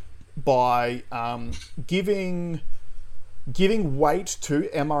particular by giving weight to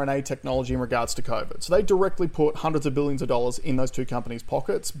mRNA technology in regards to COVID. So they directly put hundreds of billions of dollars in those two companies'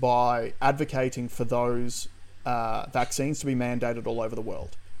 pockets by advocating for those vaccines to be mandated all over the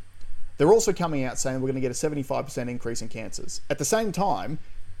world. They're also coming out saying we're going to get a 75% increase in cancers. At the same time,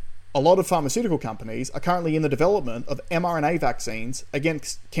 a lot of pharmaceutical companies are currently in the development of mRNA vaccines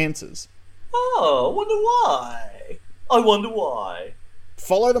against cancers. Oh, I wonder why.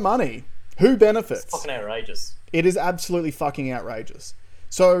 Follow the money. Who benefits? It's fucking outrageous. It is absolutely fucking outrageous.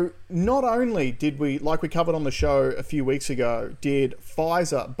 So not only did we, like we covered on the show a few weeks ago, did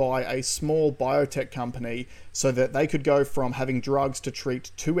Pfizer buy a small biotech company so that they could go from having drugs to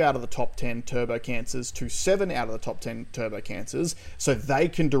treat 2 out of the top 10 turbo cancers to 7 out of the top 10 turbo cancers, so they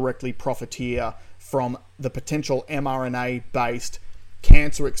can directly profiteer from the potential mRNA-based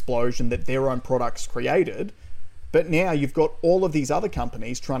cancer explosion that their own products created. But now you've got all of these other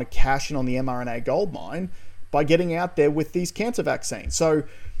companies trying to cash in on the mRNA goldmine by getting out there with these cancer vaccines. So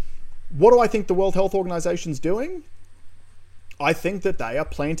what do I think the World Health Organization's doing? I think that they are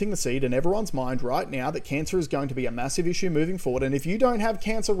planting the seed in everyone's mind right now that cancer is going to be a massive issue moving forward. And if you don't have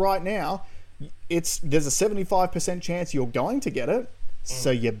cancer right now, there's a 75% chance you're going to get it. So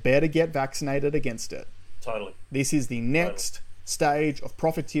you better get vaccinated against it. Totally. This is the next stage of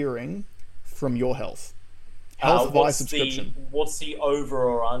profiteering from your health. Health via subscription. What's the over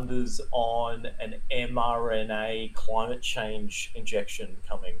or unders on an mRNA climate change injection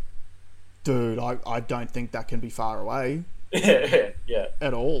coming? Dude, I don't think that can be far away. Yeah.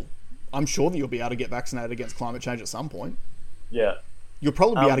 At all. I'm sure that you'll be able to get vaccinated against climate change at some point. Yeah. You'll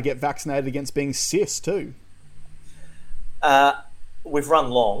probably be able to get vaccinated against being cis too. We've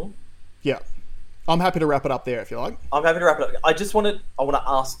run long. Yeah. I'm happy to wrap it up there if you like. I'm happy to wrap it up. I want to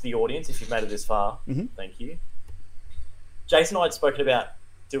ask the audience, if you've made it this far, thank you. Jason and I had spoken about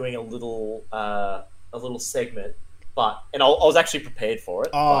doing a little segment, and I was actually prepared for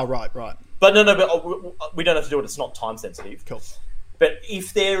it. Oh, right. But but we don't have to do it. It's not time sensitive. Cool. But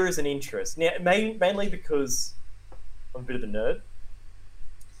if there is an interest, now mainly because I'm a bit of a nerd,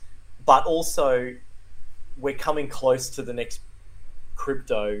 but also we're coming close to the next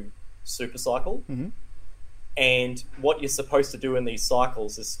crypto super cycle, and what you're supposed to do in these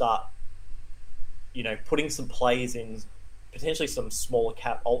cycles is start, putting some plays in potentially some smaller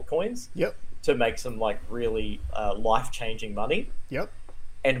cap altcoins. Yep. To make some really life-changing money. Yep.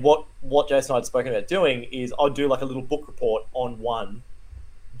 And what Jason and I had spoken about doing is I'd do like a little book report on one,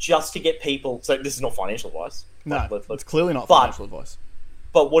 just to get people. So this is not financial advice. No, it's clearly not financial advice.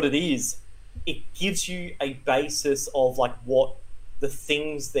 But what it is, it gives you a basis of what the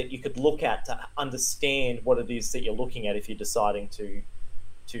things that you could look at to understand what it is that you're looking at if you're deciding to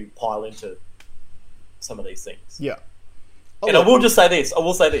pile into some of these things. Yeah. And I will say this.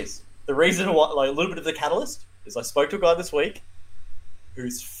 The reason why, a little bit of the catalyst, is I spoke to a guy this week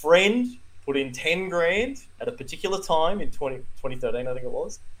whose friend put in 10 grand at a particular time in 2013, I think it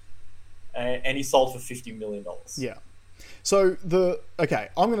was, and he sold for $50 million. Yeah. So I'm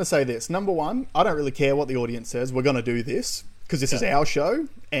going to say this. Number one, I don't really care what the audience says. We're going to do this because this is our show,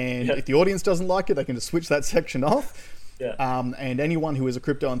 and if the audience doesn't like it, they can just switch that section off. Yeah. And anyone who is a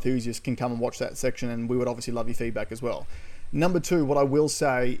crypto enthusiast can come and watch that section, and we would obviously love your feedback as well. Number two, what I will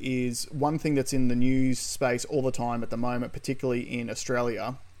say is one thing that's in the news space all the time at the moment, particularly in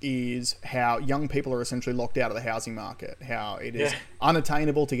Australia, is how young people are essentially locked out of the housing market, how it is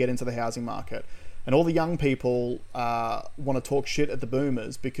unattainable to get into the housing market. And all the young people want to talk shit at the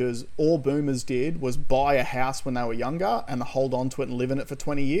boomers because all boomers did was buy a house when they were younger and hold on to it and live in it for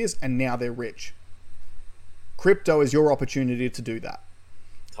 20 years, and now they're rich. Crypto is your opportunity to do that.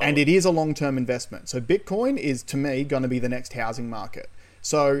 Totally. And it is a long-term investment. So Bitcoin is, to me, going to be the next housing market.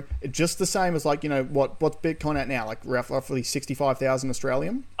 So just the same as what's Bitcoin at now? Roughly 65,000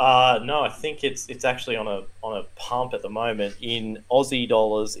 Australian? No, I think it's actually on a pump at the moment. In Aussie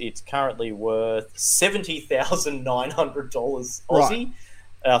dollars, it's currently worth $70,900 Aussie,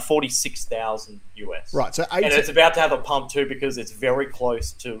 right. 46,000 US. Right. So and it's about to have a pump too because it's very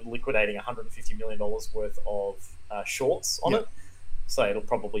close to liquidating $150 million worth of shorts on it. So it'll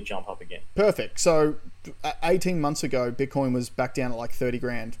probably jump up again. Perfect. So 18 months ago, Bitcoin was back down at 30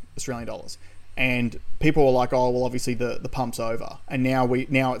 grand Australian dollars. And people were like, oh, well, obviously the pump's over. And now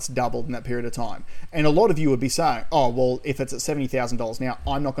it's doubled in that period of time. And a lot of you would be saying, oh, well, if it's at $70,000 now,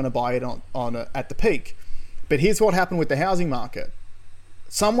 I'm not going to buy it at the peak. But here's what happened with the housing market.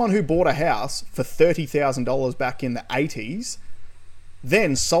 Someone who bought a house for $30,000 back in the 80s,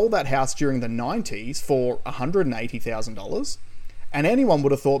 then sold that house during the 90s for $180,000. And anyone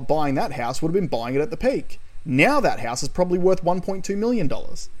would have thought buying that house would have been buying it at the peak. Now that house is probably worth $1.2 million. Do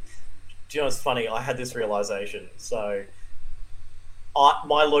you know what's funny? I had this realization. So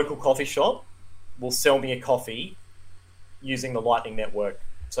my local coffee shop will sell me a coffee using the Lightning Network.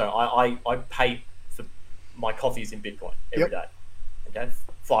 So I pay for my coffees in Bitcoin every day. Okay?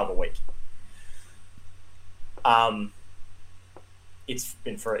 $5 a week. It's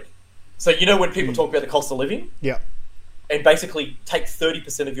been free. So when people talk about the cost of living? Yeah. and basically take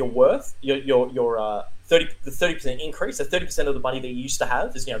 30% of your worth, the 30% increase, so 30% of the money that you used to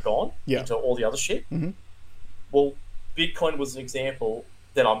have is now gone into all the other shit. Well, Bitcoin was an example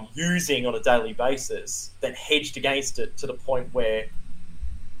that I'm using on a daily basis that hedged against it to the point where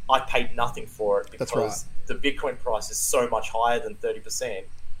I paid nothing for it because the Bitcoin price is so much higher than 30%.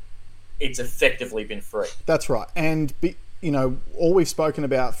 It's effectively been free. That's right. And, all we've spoken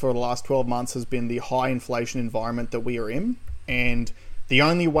about for the last 12 months has been the high inflation environment that we are in. And the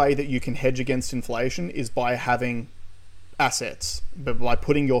only way that you can hedge against inflation is by having assets, but by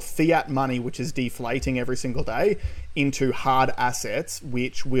putting your fiat money, which is deflating every single day, into hard assets,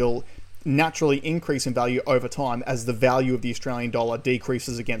 which will naturally increase in value over time as the value of the Australian dollar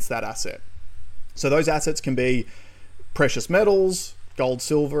decreases against that asset. So those assets can be precious metals, gold,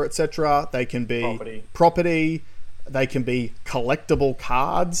 silver, etc. They can be property, they can be collectible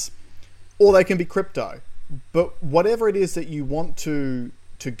cards, or they can be crypto. But whatever it is that you want to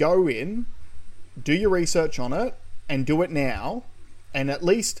go in, do your research on it and do it now, and at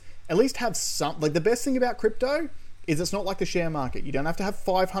least have some. Like, the best thing about crypto is it's not like the share market. You don't have to have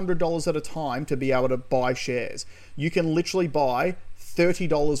 $500 at a time to be able to buy shares. You can literally buy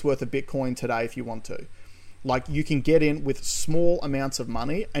 $30 worth of Bitcoin today if you want to. Like, you can get in with small amounts of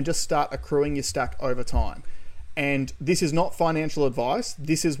money and just start accruing your stack over time. And this is not financial advice.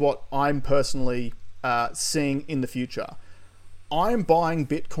 This is what I'm personally seeing in the future. I'm buying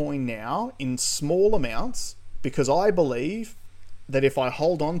Bitcoin now in small amounts because I believe that if I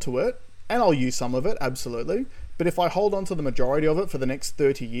hold on to it, and I'll use some of it, absolutely, but if I hold on to the majority of it for the next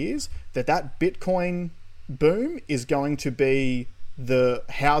 30 years, that Bitcoin boom is going to be the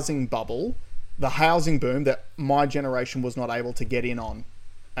housing bubble, the housing boom that my generation was not able to get in on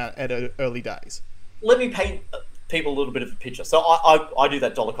at early days. Let me paint people a little bit of a picture. So I do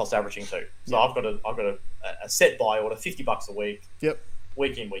that dollar cost averaging too. So I've got a set buy order, $50 a week. Yep.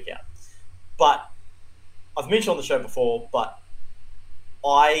 Week in, week out. But I've mentioned on the show before, but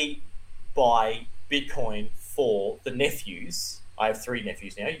I buy Bitcoin for the nephews. I have 3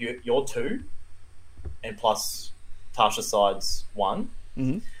 nephews now. You're 2, and plus Tasha side's 1.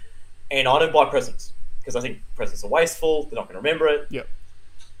 Mm-hmm. And I don't buy presents because I think presents are wasteful. They're not going to remember it. Yep.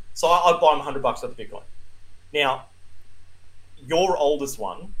 So I buy them $100 worth of Bitcoin. Now, your oldest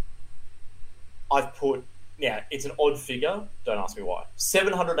one, I've put, now it's an odd figure, don't ask me why,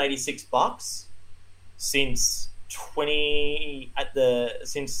 $786 since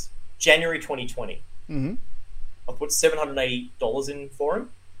January 2020. Mm-hmm. I've put $780 in for him.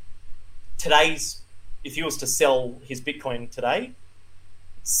 If he was to sell his Bitcoin today,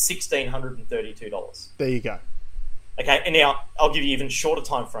 $1,632. There you go. Okay, and now I'll give you even shorter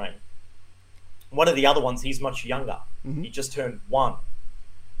time frame. One of the other ones, he's much younger. Mm-hmm. He just turned 1.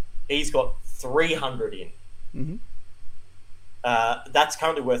 He's got 300 in. Mm-hmm. That's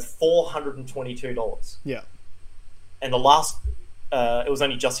currently worth $422. Yeah. And the last, it was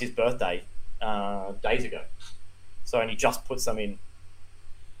only just his birthday days ago. So only just put some in.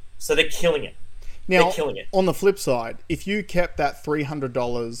 So they're killing it. Now, they're killing it. On the flip side, if you kept that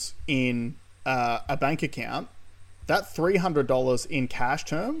 $300 in a bank account, that $300 in cash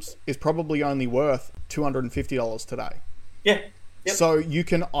terms is probably only worth $250 today. Yeah. Yep. So you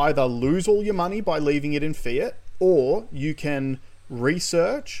can either lose all your money by leaving it in fiat, or you can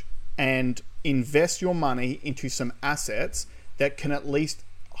research and invest your money into some assets that can at least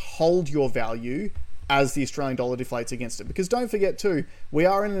hold your value as the Australian dollar deflates against it. Because don't forget too, we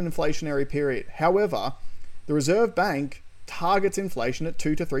are in an inflationary period. However, the Reserve Bank targets inflation at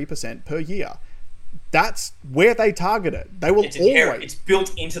 2 to 3% per year. That's where they target it. They will It's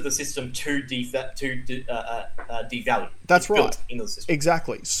built into the system to devalue. That's right. Built into the system.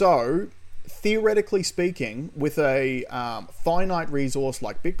 Exactly. So, theoretically speaking, with a finite resource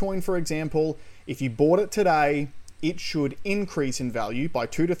like Bitcoin, for example, if you bought it today, it should increase in value by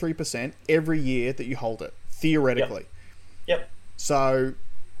 2 to 3% every year that you hold it, theoretically. Yep. So,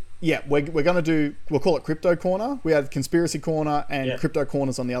 yeah, we're going to do, we'll call it Crypto Corner. We have Conspiracy Corner and Crypto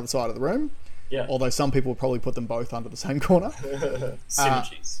Corners on the other side of the room. Yeah. Although some people will probably put them both under the same corner.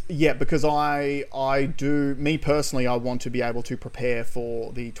 Synergies. Yeah, because me personally, I want to be able to prepare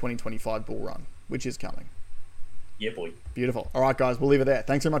for the 2025 bull run, which is coming. Yeah, boy. Beautiful. All right, guys, we'll leave it there.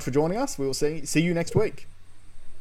 Thanks so much for joining us. We will see you next week.